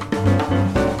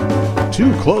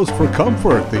 Too Close for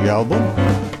Comfort, the album.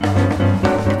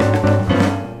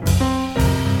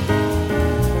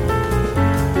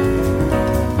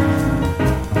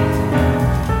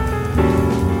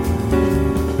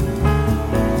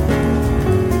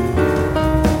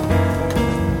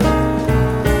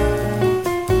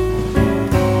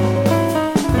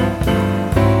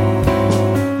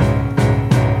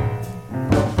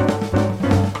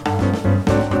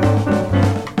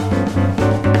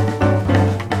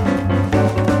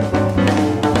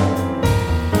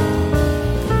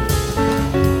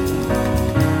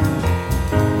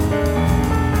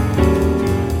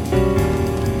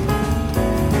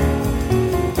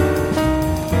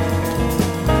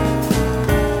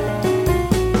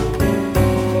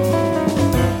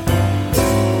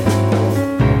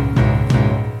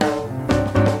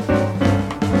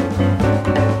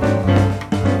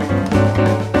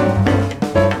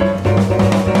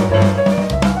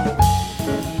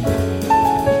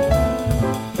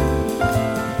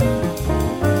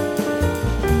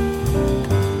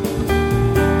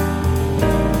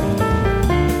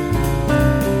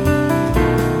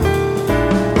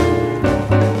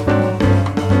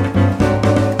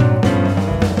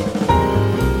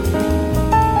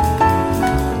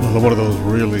 One of those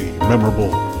really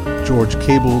memorable George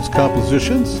Cables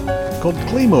compositions called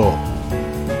Climo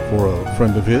for a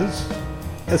friend of his.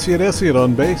 Essiet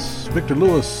on bass, Victor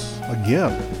Lewis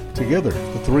again, together,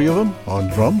 the three of them on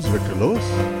drums, Victor Lewis.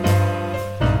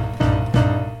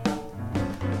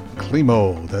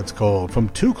 Climo, that's called. From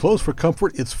Too Close for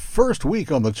Comfort, its first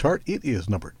week on the chart, it is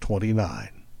number 29.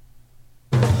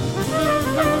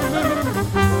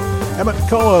 Emmett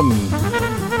Cohen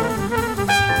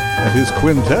and his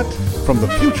quintet from the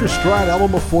Future Stride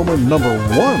album, a former number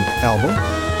 1 album.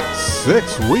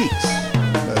 6 weeks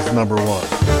as number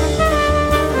 1.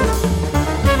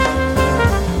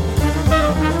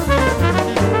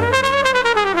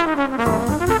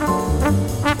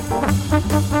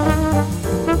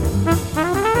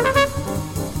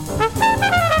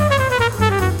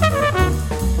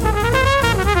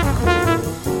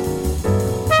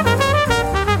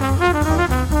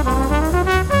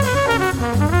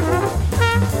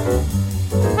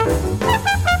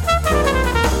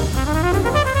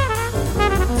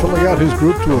 His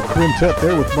group to a quintet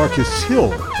there with Marcus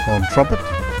Hill on trumpet,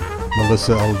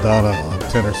 Melissa Aldana on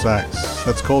tenor sax.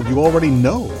 That's called You Already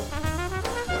Know,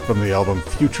 from the album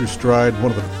Future Stride,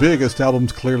 one of the biggest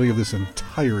albums clearly of this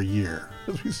entire year.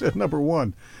 As we said, number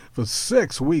 1 for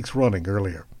 6 weeks running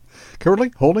earlier.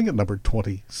 Currently holding at number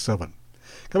 27.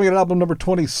 Coming at album number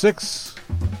 26,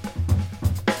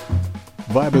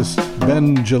 Vibus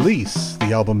Vangelis,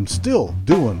 the album Still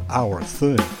Doing Our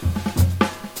Thing.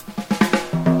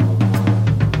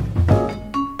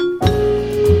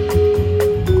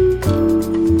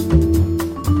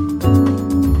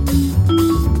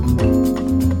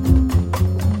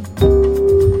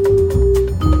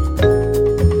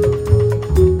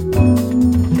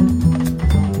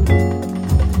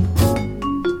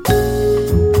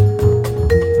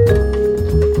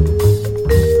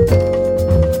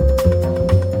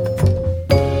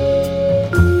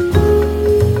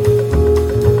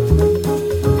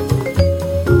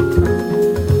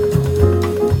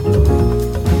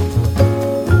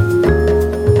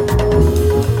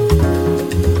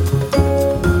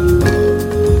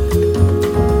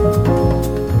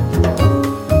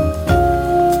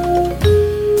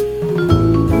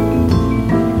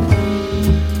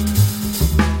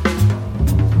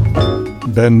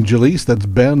 Ben Gillese. That's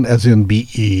Ben as in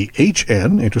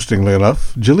B-E-H-N. Interestingly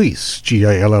enough, Gillese,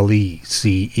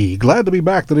 G-I-L-L-E-C-E. Glad to be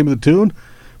back, the name of the tune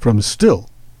from Still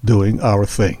Doing Our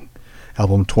Thing,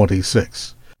 album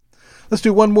 26. Let's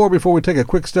do one more before we take a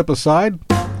quick step aside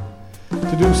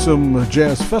to do some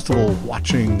jazz festival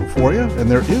watching for you, and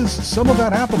there is some of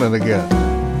that happening again.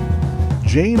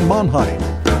 Jane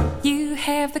Monheit. You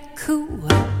have the cool,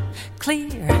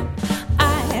 clear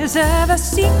eyes of a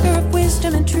seeker of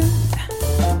wisdom and truth.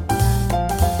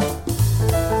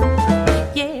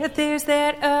 Yeah, there's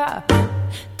that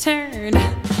upturned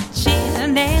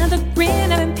chin and the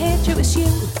grin of impetuous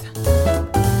youth.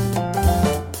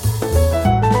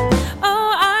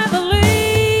 Oh, I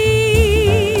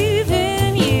believe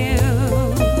in you.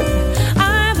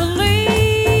 I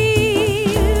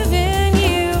believe in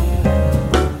you.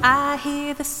 I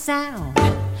hear the sound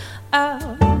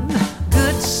of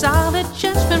good solid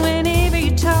judgment whenever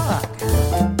you talk.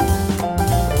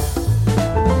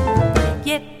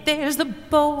 Yet there's the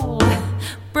bold,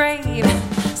 brave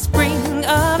spring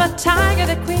of a tiger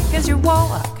that quick as you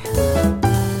walk.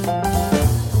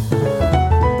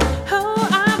 Oh,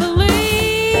 I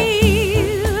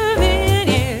believe in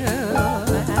you.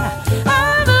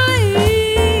 I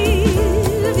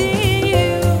believe in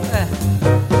you.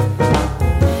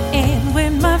 And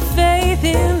when my faith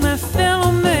in my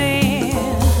fellow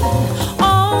man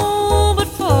all but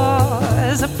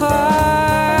falls apart.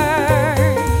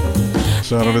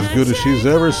 Sounded as good as she's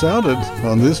ever sounded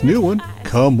on this new one,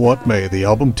 Come What May, the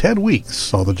album 10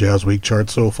 weeks on the JazzWeek chart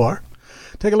so far.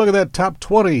 Take a look at that top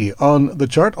 20 on the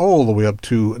chart, all the way up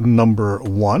to number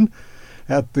 1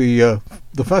 at the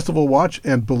Festival Watch,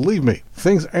 and believe me,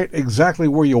 things ain't exactly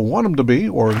where you want them to be,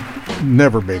 or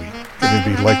never maybe going to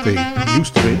be like they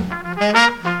used to be,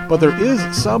 but there is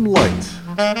some light,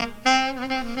 a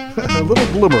little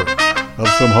glimmer of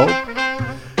some hope.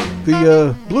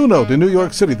 The Blue Note in New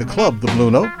York City, the club, the Blue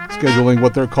Note, scheduling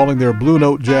what they're calling their Blue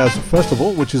Note Jazz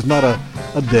Festival, which is not a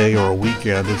day or a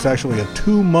weekend. It's actually a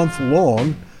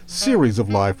 2-month-long series of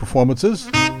live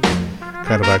performances,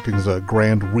 kind of acting as a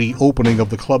grand reopening of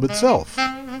the club itself.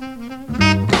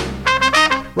 Robert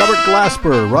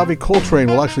Glasper, Ravi Coltrane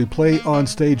will actually play on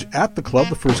stage at the club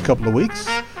the first couple of weeks.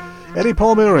 Eddie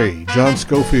Palmieri, John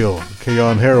Scofield,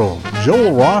 Keyon Harold,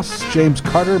 Joel Ross, James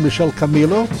Carter, Michelle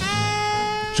Camilo,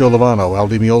 Joe Lovano, Al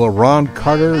Di Meola, Ron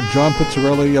Carter, John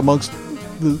Pizzarelli, amongst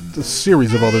the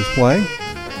series of others playing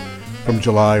from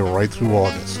July right through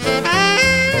August.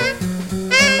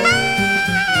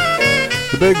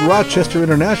 The big Rochester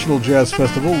International Jazz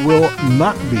Festival will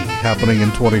not be happening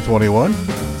in 2021.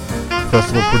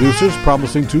 Festival producers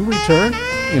promising to return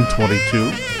in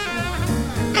 22.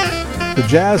 The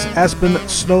Jazz Aspen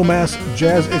Snowmass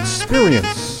Jazz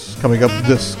Experience coming up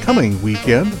this coming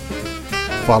weekend.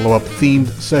 Follow-up themed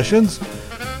sessions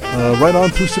right on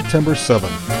through September 7th.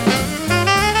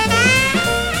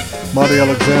 Monty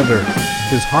Alexander,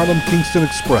 his Harlem Kingston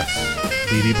Express.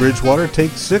 Dee Dee Bridgewater, Take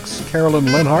 6, Carolyn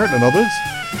Lenhart, and others.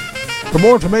 For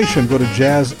more information, go to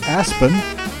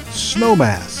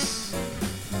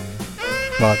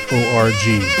jazzaspen.snowmass.org.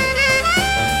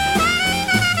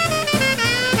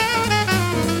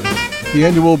 The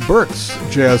annual Berks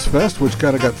Jazz Fest, which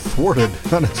kind of got thwarted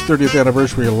on its 30th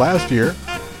anniversary last year,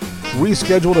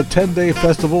 rescheduled a 10-day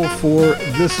festival for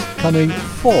this coming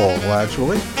fall,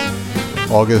 actually.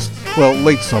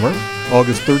 Late summer,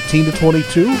 August 13 to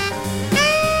 22.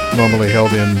 Normally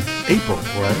held in April,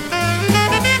 right?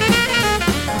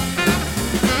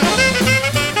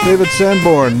 David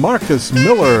Sanborn, Marcus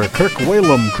Miller, Kirk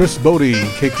Whalum, Chris Bodie,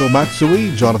 Keiko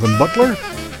Matsui, Jonathan Butler,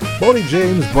 Bodie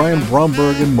James, Brian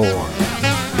Bromberg, and more.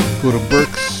 Go to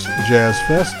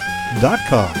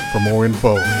BerksJazzFest.com for more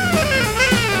info.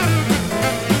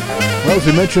 Well, as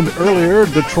we mentioned earlier,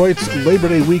 Detroit's Labor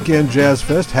Day Weekend Jazz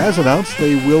Fest has announced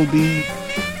they will be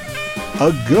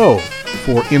a go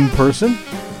for in-person,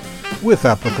 with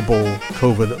applicable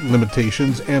COVID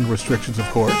limitations and restrictions, of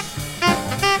course.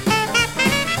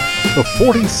 The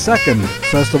 42nd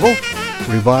Festival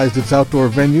revised its outdoor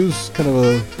venues, kind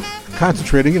of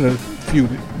concentrating in a few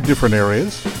different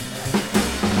areas,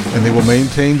 and they will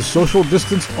maintain social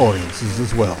distanced audiences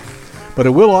as well. But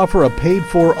it will offer a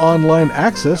paid-for online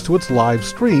access to its live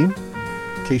stream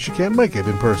in case you can't make it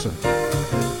in person.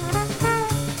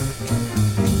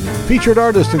 Featured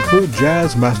artists include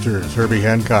jazz masters Herbie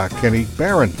Hancock, Kenny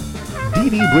Barron, Dee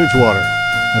Dee Bridgewater,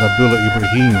 and Abdullah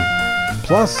Ibrahim,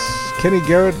 plus Kenny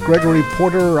Garrett, Gregory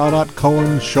Porter, Anat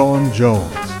Cohen, Sean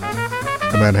Jones.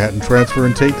 The Manhattan Transfer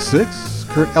and Take 6,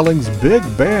 Kurt Elling's Big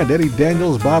Band, Eddie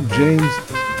Daniels, Bob James,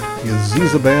 the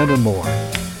Aziza Band, and more.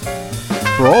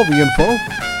 For all the info,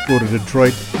 go to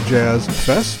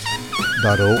DetroitJazzFest.com.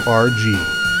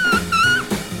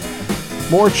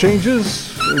 More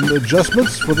changes and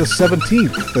adjustments for the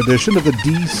 17th edition of the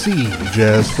DC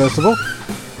Jazz Festival.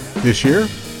 This year,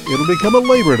 it'll become a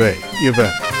Labor Day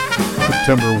event,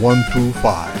 September 1 through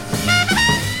 5.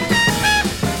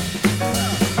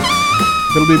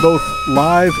 It'll be both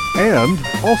live and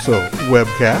also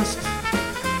webcast.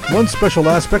 One special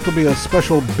aspect will be a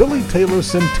special Billy Taylor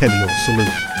Centennial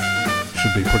Salute.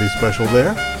 Should be pretty special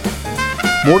there.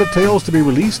 More details to be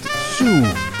released soon,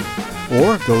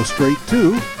 or go straight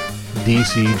to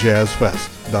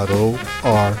dcjazzfest.org.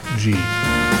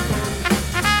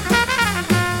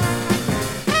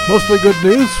 Mostly good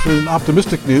news and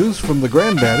optimistic news from the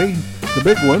granddaddy, the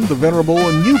big one, the venerable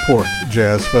Newport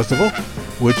Jazz Festival,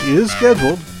 which is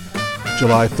scheduled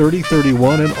July 30,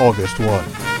 31, and August 1.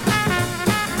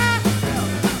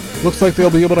 Looks like they'll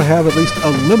be able to have at least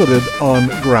a limited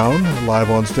on-ground,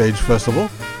 live-on-stage festival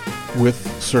with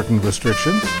certain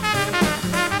restrictions.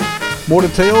 More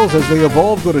details as they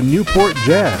evolve, go to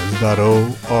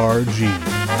newportjazz.org.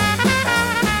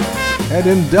 And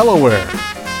in Delaware,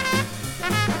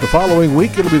 the following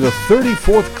week, it'll be the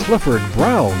 34th Clifford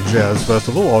Brown Jazz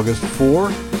Festival, August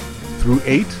 4 through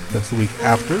 8. That's the week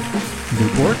after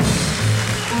Newport.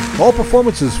 All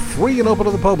performances free and open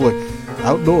to the public,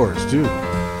 outdoors too.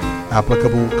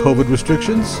 Applicable COVID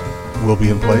restrictions will be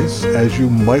in place, as you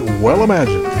might well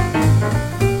imagine.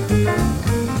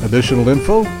 Additional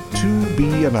info to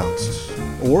be announced,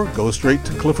 or go straight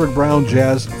to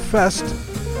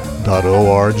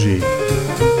cliffordbrownjazzfest.org.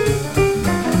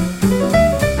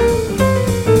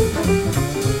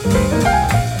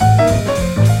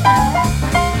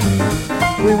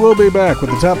 We will be back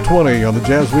with the top 20 on the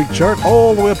JazzWeek chart,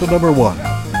 all the way up to number 1.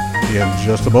 In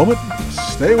just a moment,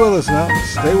 stay with us now.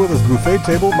 Stay with us. Buffet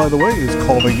table, by the way, is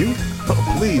calling you. Oh,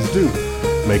 please do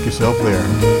make yourself there.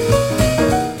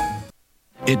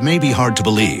 It may be hard to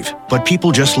believe, but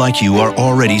people just like you are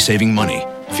already saving money.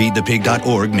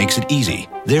 FeedThePig.org makes it easy.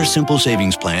 Their simple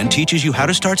savings plan teaches you how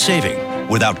to start saving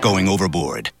without going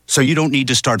overboard. So you don't need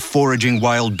to start foraging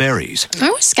wild berries. I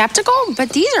was skeptical,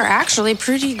 but these are actually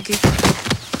pretty good.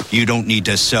 You don't need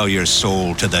to sell your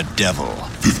soul to the devil.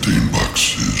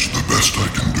 $15 is the best I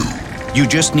can do. You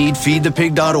just need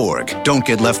FeedThePig.org. Don't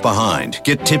get left behind.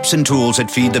 Get tips and tools at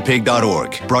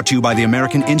FeedThePig.org. Brought to you by the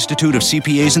American Institute of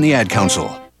CPAs and the Ad Council.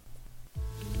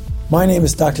 My name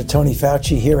is Dr. Tony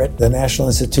Fauci here at the National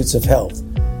Institutes of Health.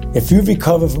 If you've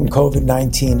recovered from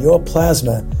COVID-19, your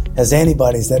plasma has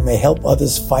antibodies that may help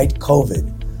others fight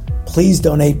COVID. Please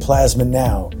donate plasma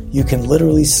now. You can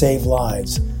literally save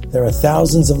lives. There are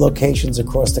thousands of locations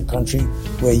across the country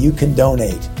where you can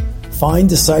donate. Find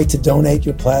the site to donate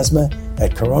your plasma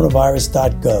at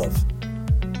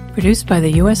coronavirus.gov. Produced by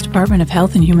the U.S. Department of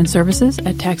Health and Human Services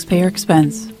at taxpayer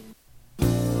expense.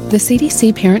 The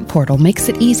CDC Parent Portal makes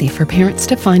it easy for parents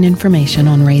to find information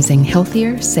on raising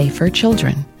healthier, safer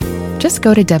children. Just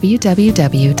go to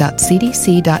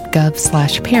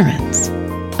www.cdc.gov/parents.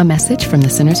 A message from the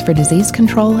Centers for Disease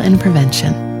Control and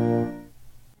Prevention.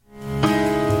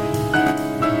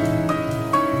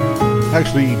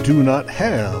 Actually do not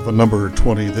have a number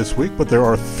 20 this week, but there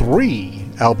are 3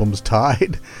 albums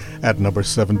tied at number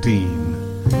 17.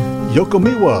 Yoko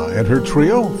Miwa and her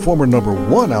trio, former number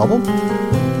 1 album,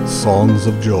 Songs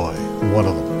of Joy, one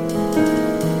of them.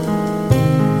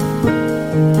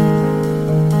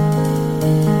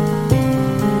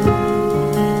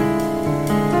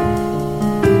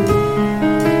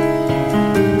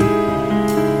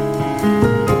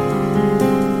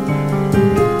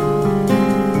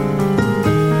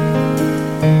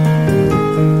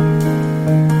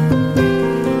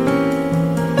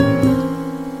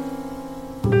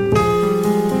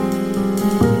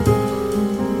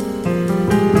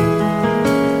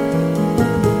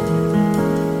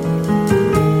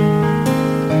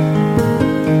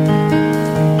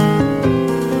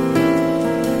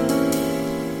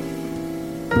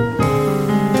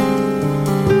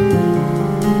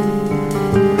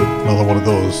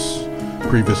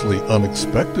 Previously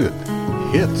unexpected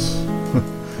hits.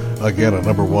 Again, a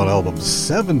number 1 album,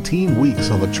 17 weeks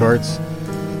on the charts,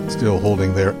 still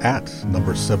holding there at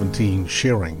number 17,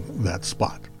 sharing that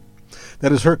spot.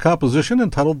 That is her composition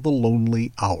entitled The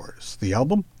Lonely Hours. The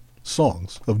album,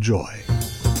 Songs of Joy.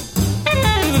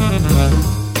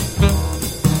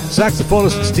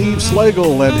 Saxophonist Steve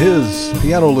Slagle and his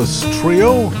pianoless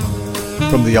trio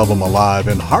from the album Alive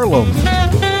in Harlem.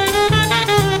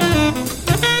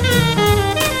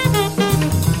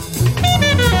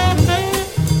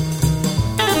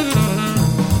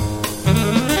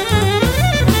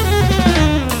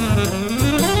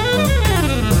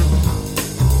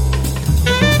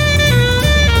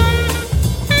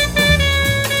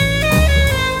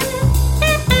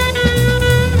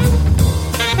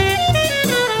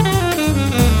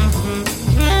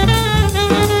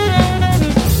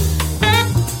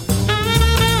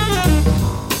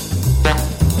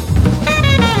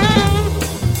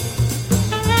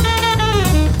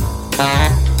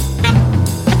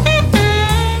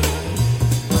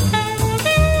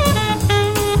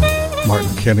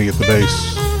 Martin Kenny at the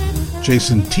bass,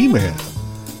 Jason T-Man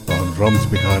on drums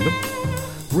behind him,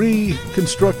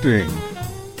 reconstructing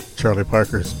Charlie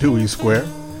Parker's Dewey Square,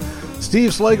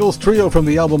 Steve Slagle's trio from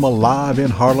the album Alive in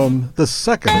Harlem, the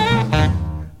second,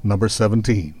 number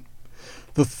 17.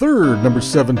 The third number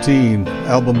 17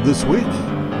 album this week,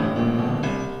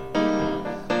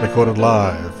 recorded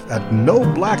live at No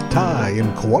Black Tie in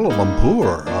Kuala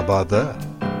Lumpur. How about that?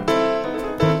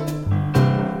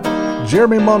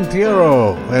 Jeremy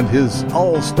Monteiro and his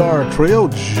all-star trio,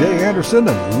 Jay Anderson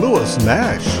and Louis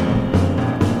Nash.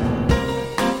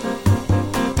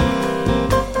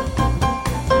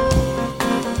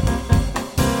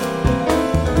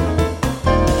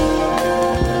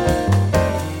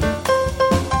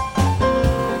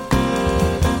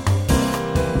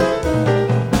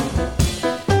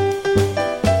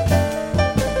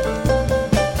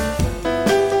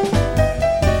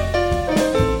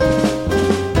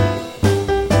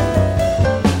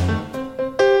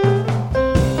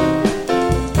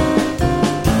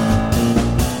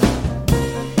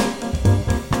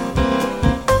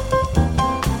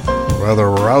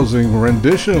 Rousing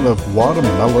rendition of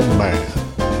Watermelon Man.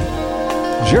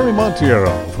 Jerry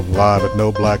Monteiro from Live at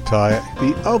No Black Tie,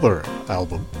 the other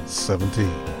album,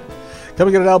 17.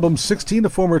 Coming in at album 16, a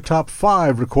former top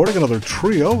 5 recording, another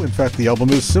trio. In fact, the album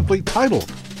is simply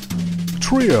titled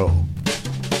Trio.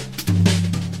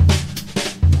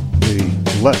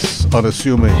 The less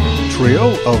unassuming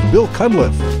trio of Bill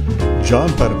Cunliffe, John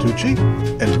Patitucci,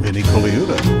 and Vinnie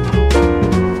Colaiuta.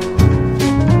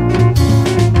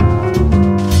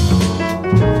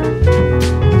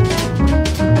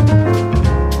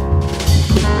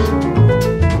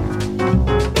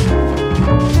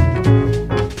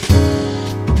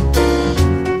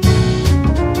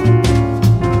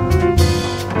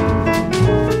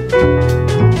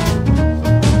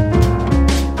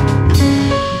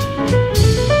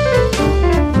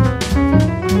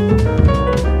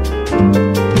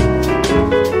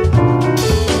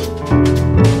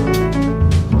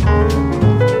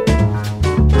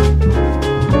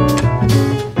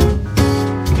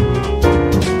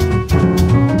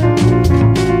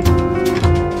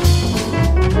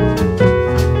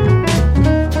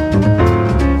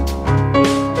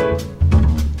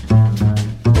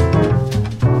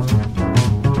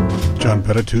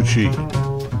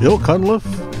 Bill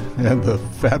Cunliffe, and the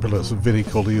fabulous Vinnie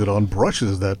Colaiuta on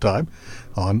brushes that time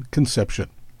on Conception.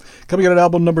 Coming in at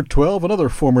album number 12, another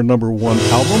former number 1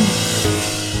 album,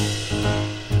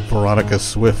 Veronica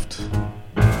Swift,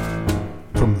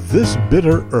 from This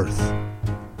Bitter Earth.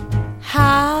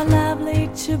 How lovely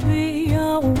to be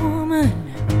a woman,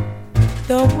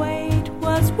 the wait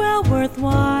was well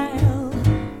worthwhile.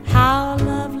 How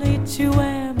lovely to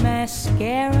wear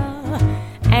mascara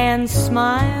and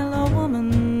smile, a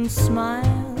woman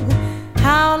smile.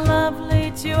 How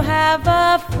lovely to have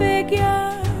a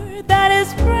figure that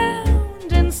is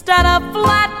round instead of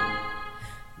flat.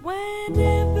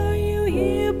 Whenever you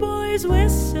hear boys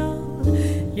whistle,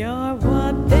 you're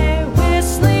what they're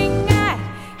whistling at.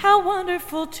 How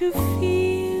wonderful to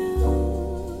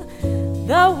feel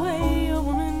the way a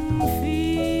woman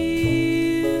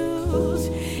feels.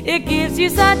 It gives you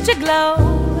such a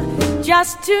glow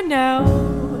just to know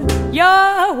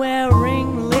you're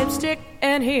wearing lipstick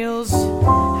and heels.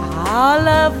 How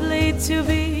lovely to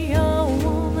be a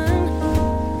woman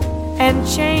and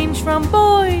change from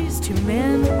boys to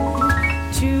men,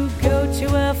 to go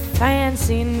to a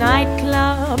fancy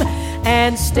nightclub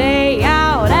and stay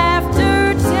out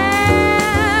after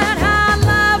 10. How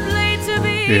lovely to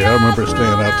be. Yeah, I remember staying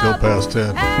out till past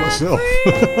 10 myself.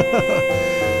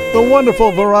 The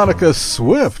wonderful Veronica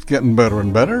Swift getting better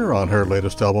and better on her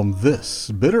latest album, This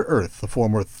Bitter Earth, the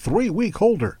former 3-week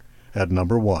holder at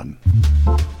number 1.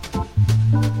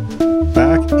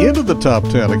 Back into the top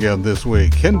 10 again this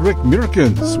week, Hendrik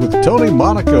Meerkens with Tony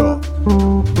Monaco,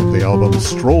 the album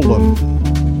Strollin'.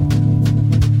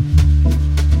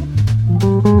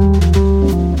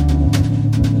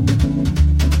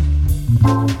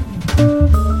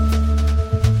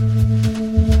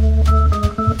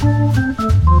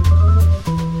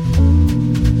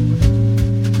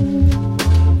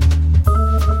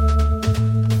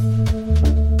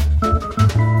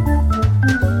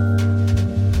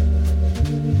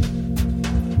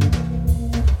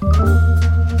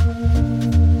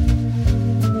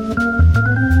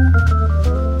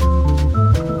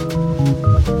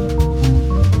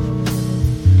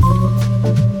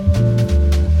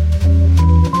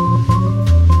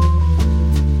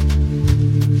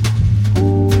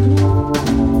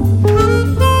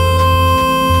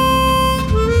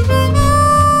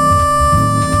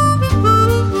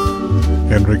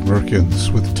 Hendrik Merkins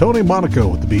with Tony Monaco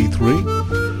with the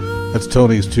B3. That's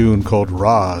Tony's tune called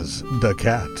Roz da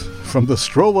Cat from the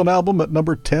Strollin' album at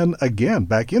number 10 again,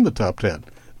 back in the top 10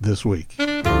 this week.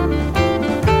 This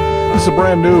is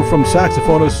brand new from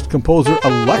saxophonist composer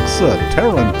Alexa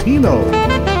Tarantino.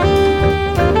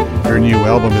 Her new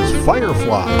album is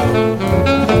Firefly.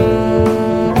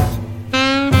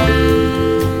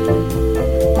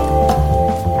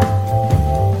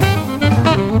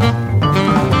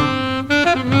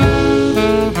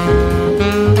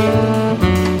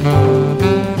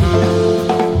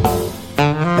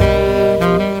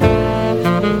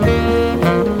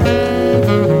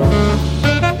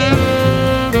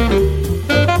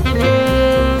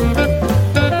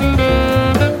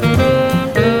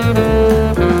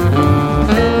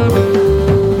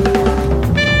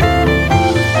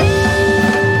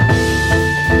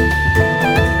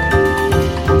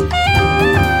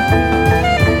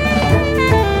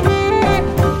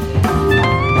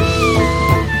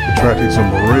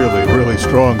 Some really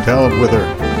strong talent with her.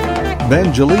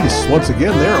 Vangelis, once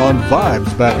again, there on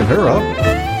vibes, backing her up.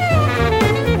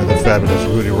 And the fabulous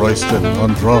Rudy Royston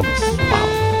on drums.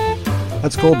 Wow.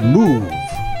 That's called Move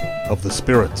of the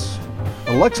Spirits.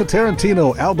 Alexa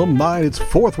Tarantino, album 9, its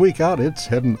 4th week out. It's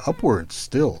heading upwards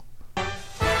still. There's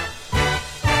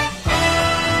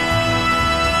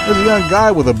a young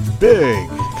guy with a big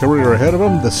career ahead of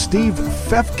him, the Steve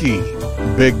Fefke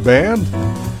Big Band.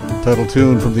 Title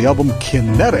tune from the album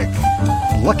Kinetic,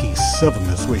 Lucky 7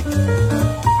 this week.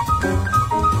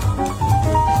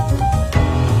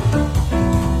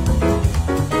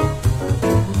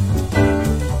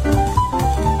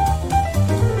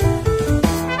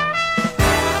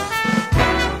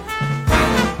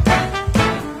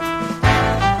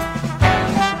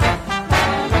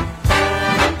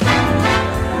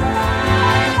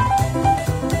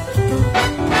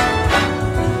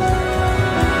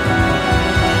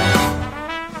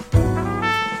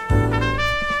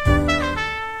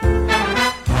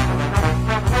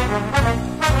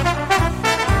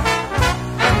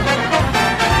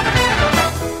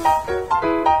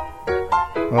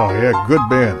 Good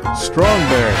band, strong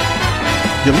band.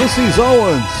 Ulysses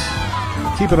Owens,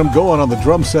 keeping them going on the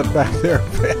drum set back there.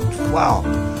 Wow.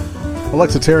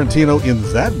 Alexa Tarantino in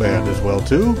that band as well,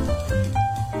 too.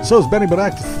 So is Benny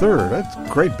Benack III. That's a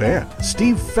great band.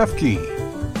 Steve Fefke.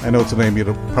 I know it's a name you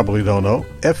probably don't know.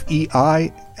 F-E-I-F-K-E.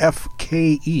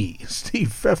 Steve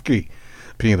Fefke,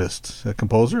 pianist,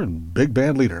 composer, and big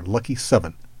band leader. Lucky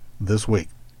 7 this week.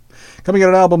 Coming in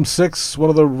at album 6, one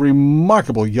of the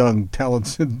remarkable young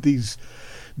talents in these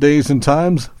days and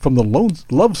times, from the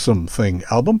Lovesome Thing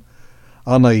album,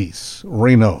 Anais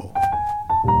Reno.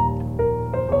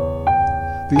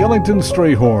 The Ellington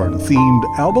Strayhorn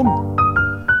themed album,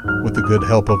 with the good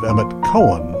help of Emmett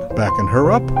Cohen backing her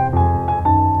up,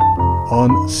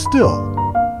 on Still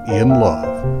in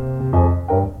Love.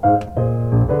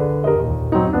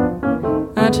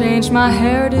 I changed my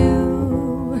hairdo,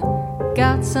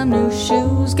 got some new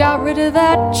shoes, got rid of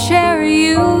that chair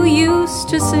you used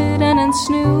to sit in and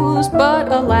snooze. But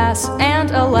alas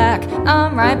and alack,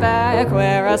 I'm right back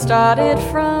where I started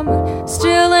from,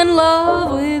 still in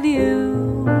love with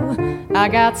you. I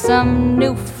got some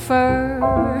new fur,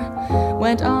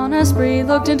 went on a spree,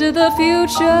 looked into the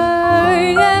future,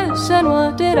 yes, and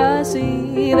what did I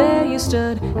see? There you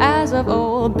stood, as of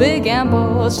old, big and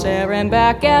bold, staring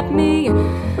back at me,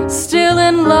 still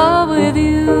in love with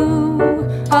you.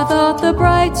 I thought the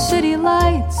bright city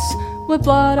lights would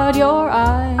blot out your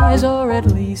eyes, or at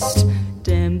least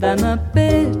dim them a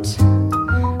bit.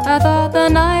 I thought the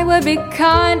night would be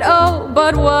kind, oh,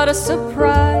 but what a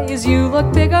surprise. You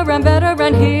look bigger and better,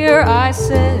 and here I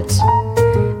sit,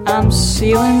 I'm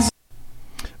sealing.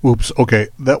 Oops, okay,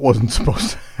 that wasn't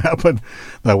supposed to happen.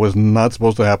 That was not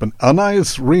supposed to happen.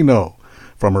 Anais Reno,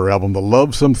 from her album The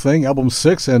Lovesome Thing, album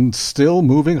 6, and still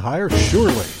moving higher,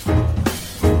 surely.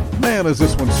 Man, is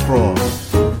this one strong.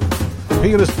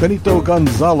 Pianist Benito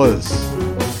Gonzalez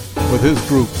with his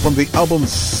group from the album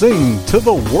Sing to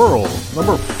the World,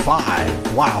 number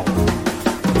 5. Wow.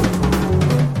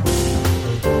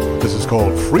 This is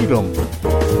called Freedom.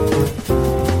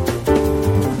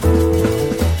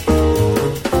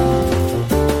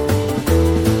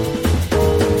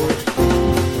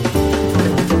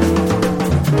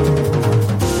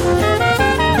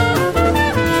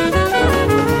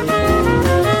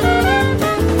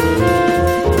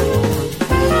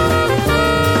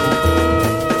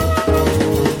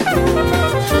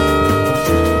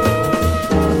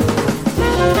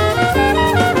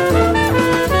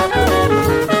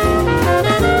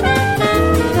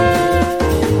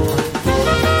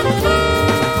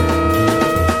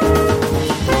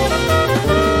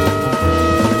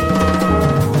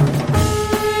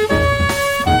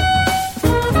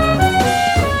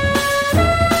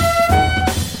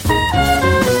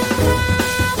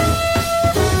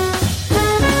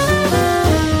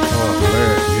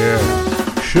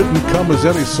 shouldn't come as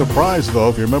any surprise, though,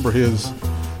 if you remember his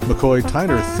McCoy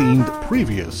Tyner-themed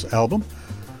previous album.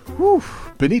 Whew.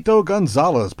 Benito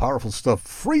Gonzalez, powerful stuff.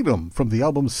 Freedom from the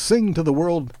album Sing to the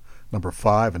World, number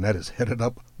 5, and that is headed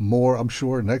up more, I'm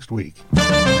sure, next week. More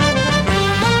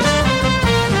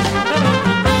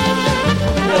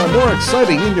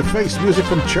exciting, in-your-face music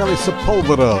from Charlie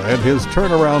Sepulveda and his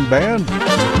turnaround band.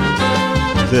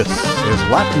 This is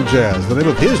Latin Jazz, the name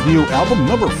of his new album,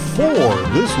 number 4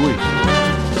 this week.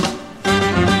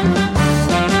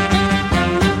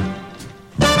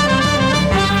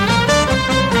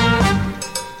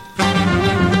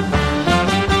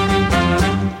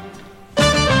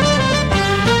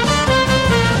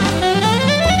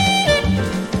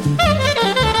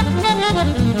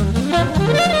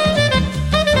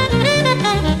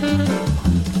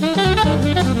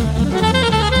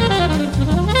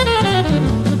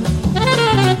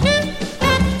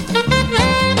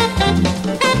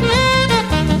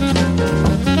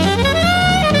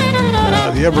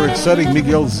 The ever-exciting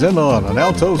Miguel Zenon, an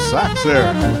alto sax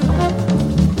there.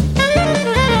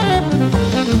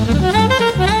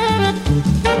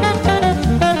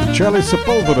 Charlie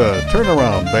Sepulveda,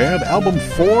 Turnaround Band, album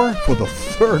 4 for the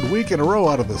 3rd week in a row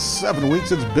out of the 7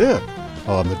 weeks it's been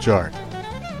on the chart.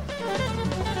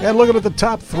 And looking at the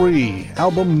top 3,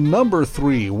 album number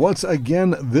 3, once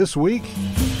again this week.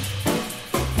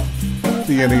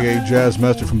 The NEA Jazz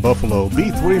Master from Buffalo,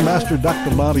 B3 Master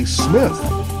Dr. Lonnie Smith.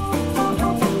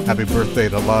 Happy birthday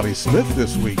to Lonnie Smith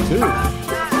this week, too.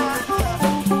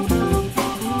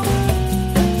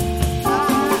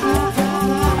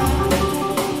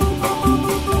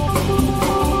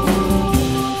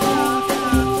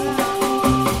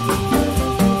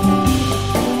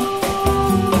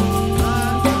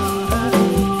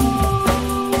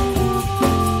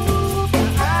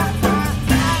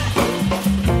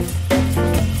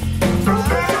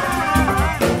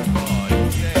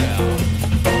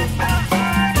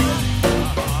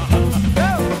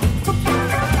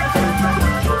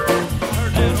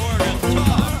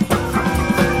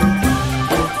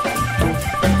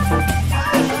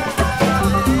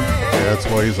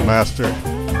 He's a master.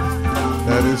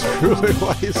 That is truly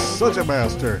why he's such a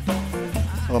master.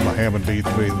 On the Hammond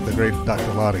B3, the great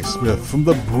Dr. Lonnie Smith from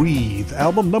the Breathe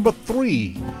album, number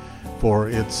 3 for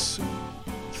its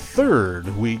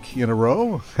 3rd week in a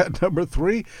row at number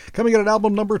 3. Coming in at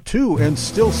album number 2 and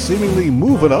still seemingly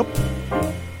moving up,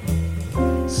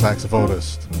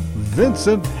 saxophonist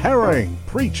Vincent Herring,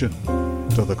 preaching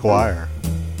to the choir.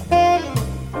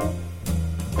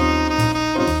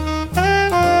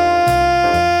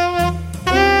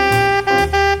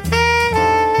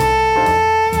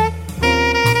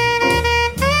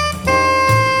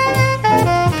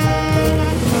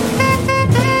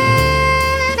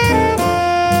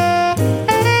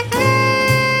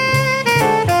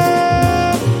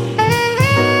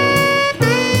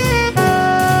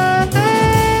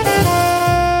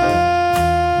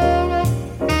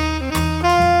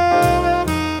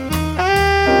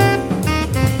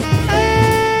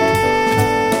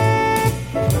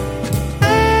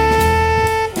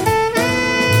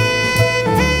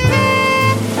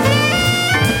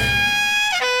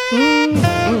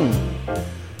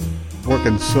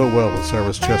 So well with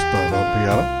Cyrus Chestnut on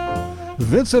piano.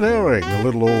 Vincent Herring, A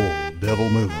Little Old Devil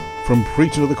Moon, from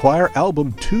Preaching to the Choir,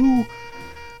 album 2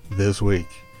 this week.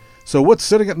 So what's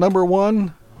sitting at number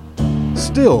 1?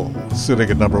 Still sitting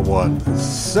at number 1.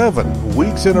 7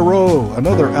 weeks in a row.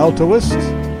 Another altoist,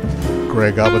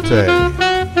 Greg Abate.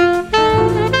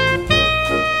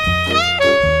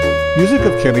 Music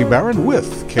of Kenny Barron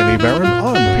with Kenny Barron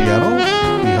on piano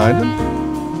behind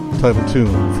him. Title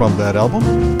tune from that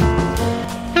album.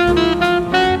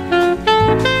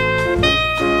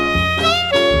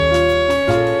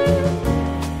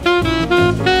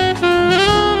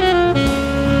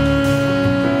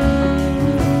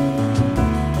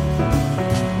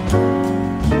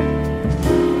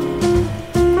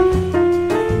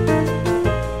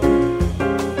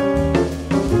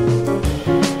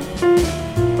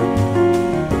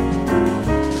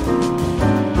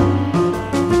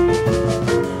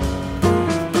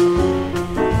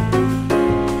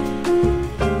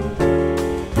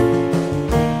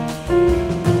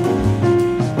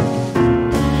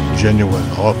 Genuine,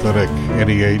 authentic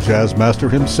NEA jazz master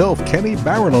himself, Kenny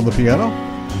Barron on the piano,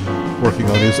 working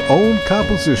on his own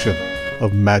composition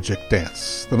of Magic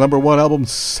Dance. The number 1 album,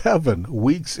 7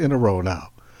 weeks in a row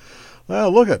now.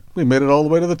 Well, look it, we made it all the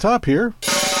way to the top here.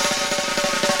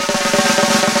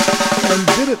 And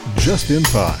did it just in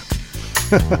time.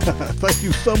 Thank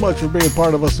you so much for being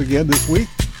part of us again this week.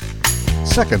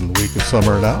 2nd week of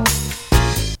summer now.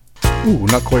 Ooh,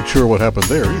 not quite sure what happened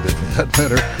there either, for that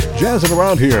matter. Jazzin'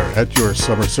 around here at your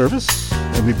summer service.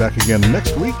 We'll be back again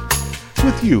next week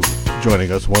with you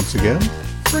joining us once again.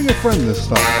 Bring a friend this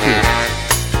time,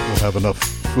 too. We'll have enough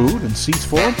food and seats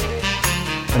for them,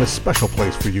 and a special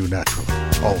place for you, naturally,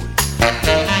 always.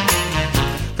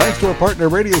 Thanks to our partner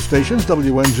radio stations,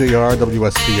 WNJR,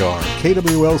 WSPR,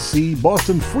 KWLC,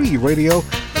 Boston Free Radio,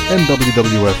 and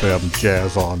WWFM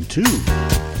Jazz On 2.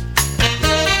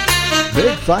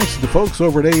 Big thanks to the folks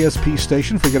over at ASP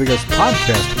Station for getting us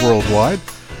podcast worldwide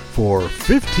for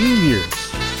 15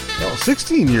 years. Well,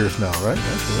 16 years now, right?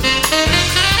 Actually.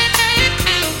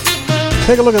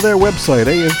 Take a look at their website,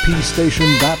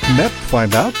 aspstation.net, to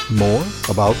find out more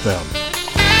about them.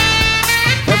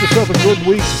 Have yourself a good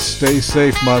week. Stay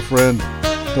safe, my friend.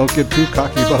 Don't get too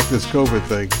cocky about this COVID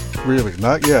thing. Really,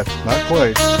 not yet. Not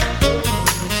quite.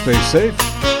 Stay safe,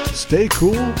 stay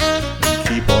cool, and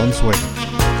keep on swinging.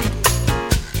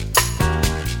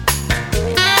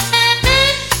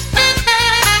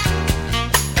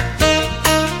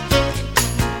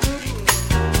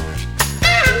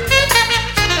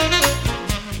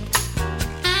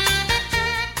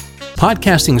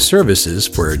 Podcasting services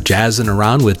for Jazzin'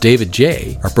 Around with David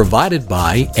Jaye are provided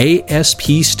by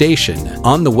ASP Station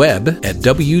on the web at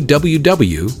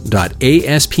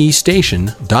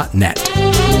www.aspstation.net.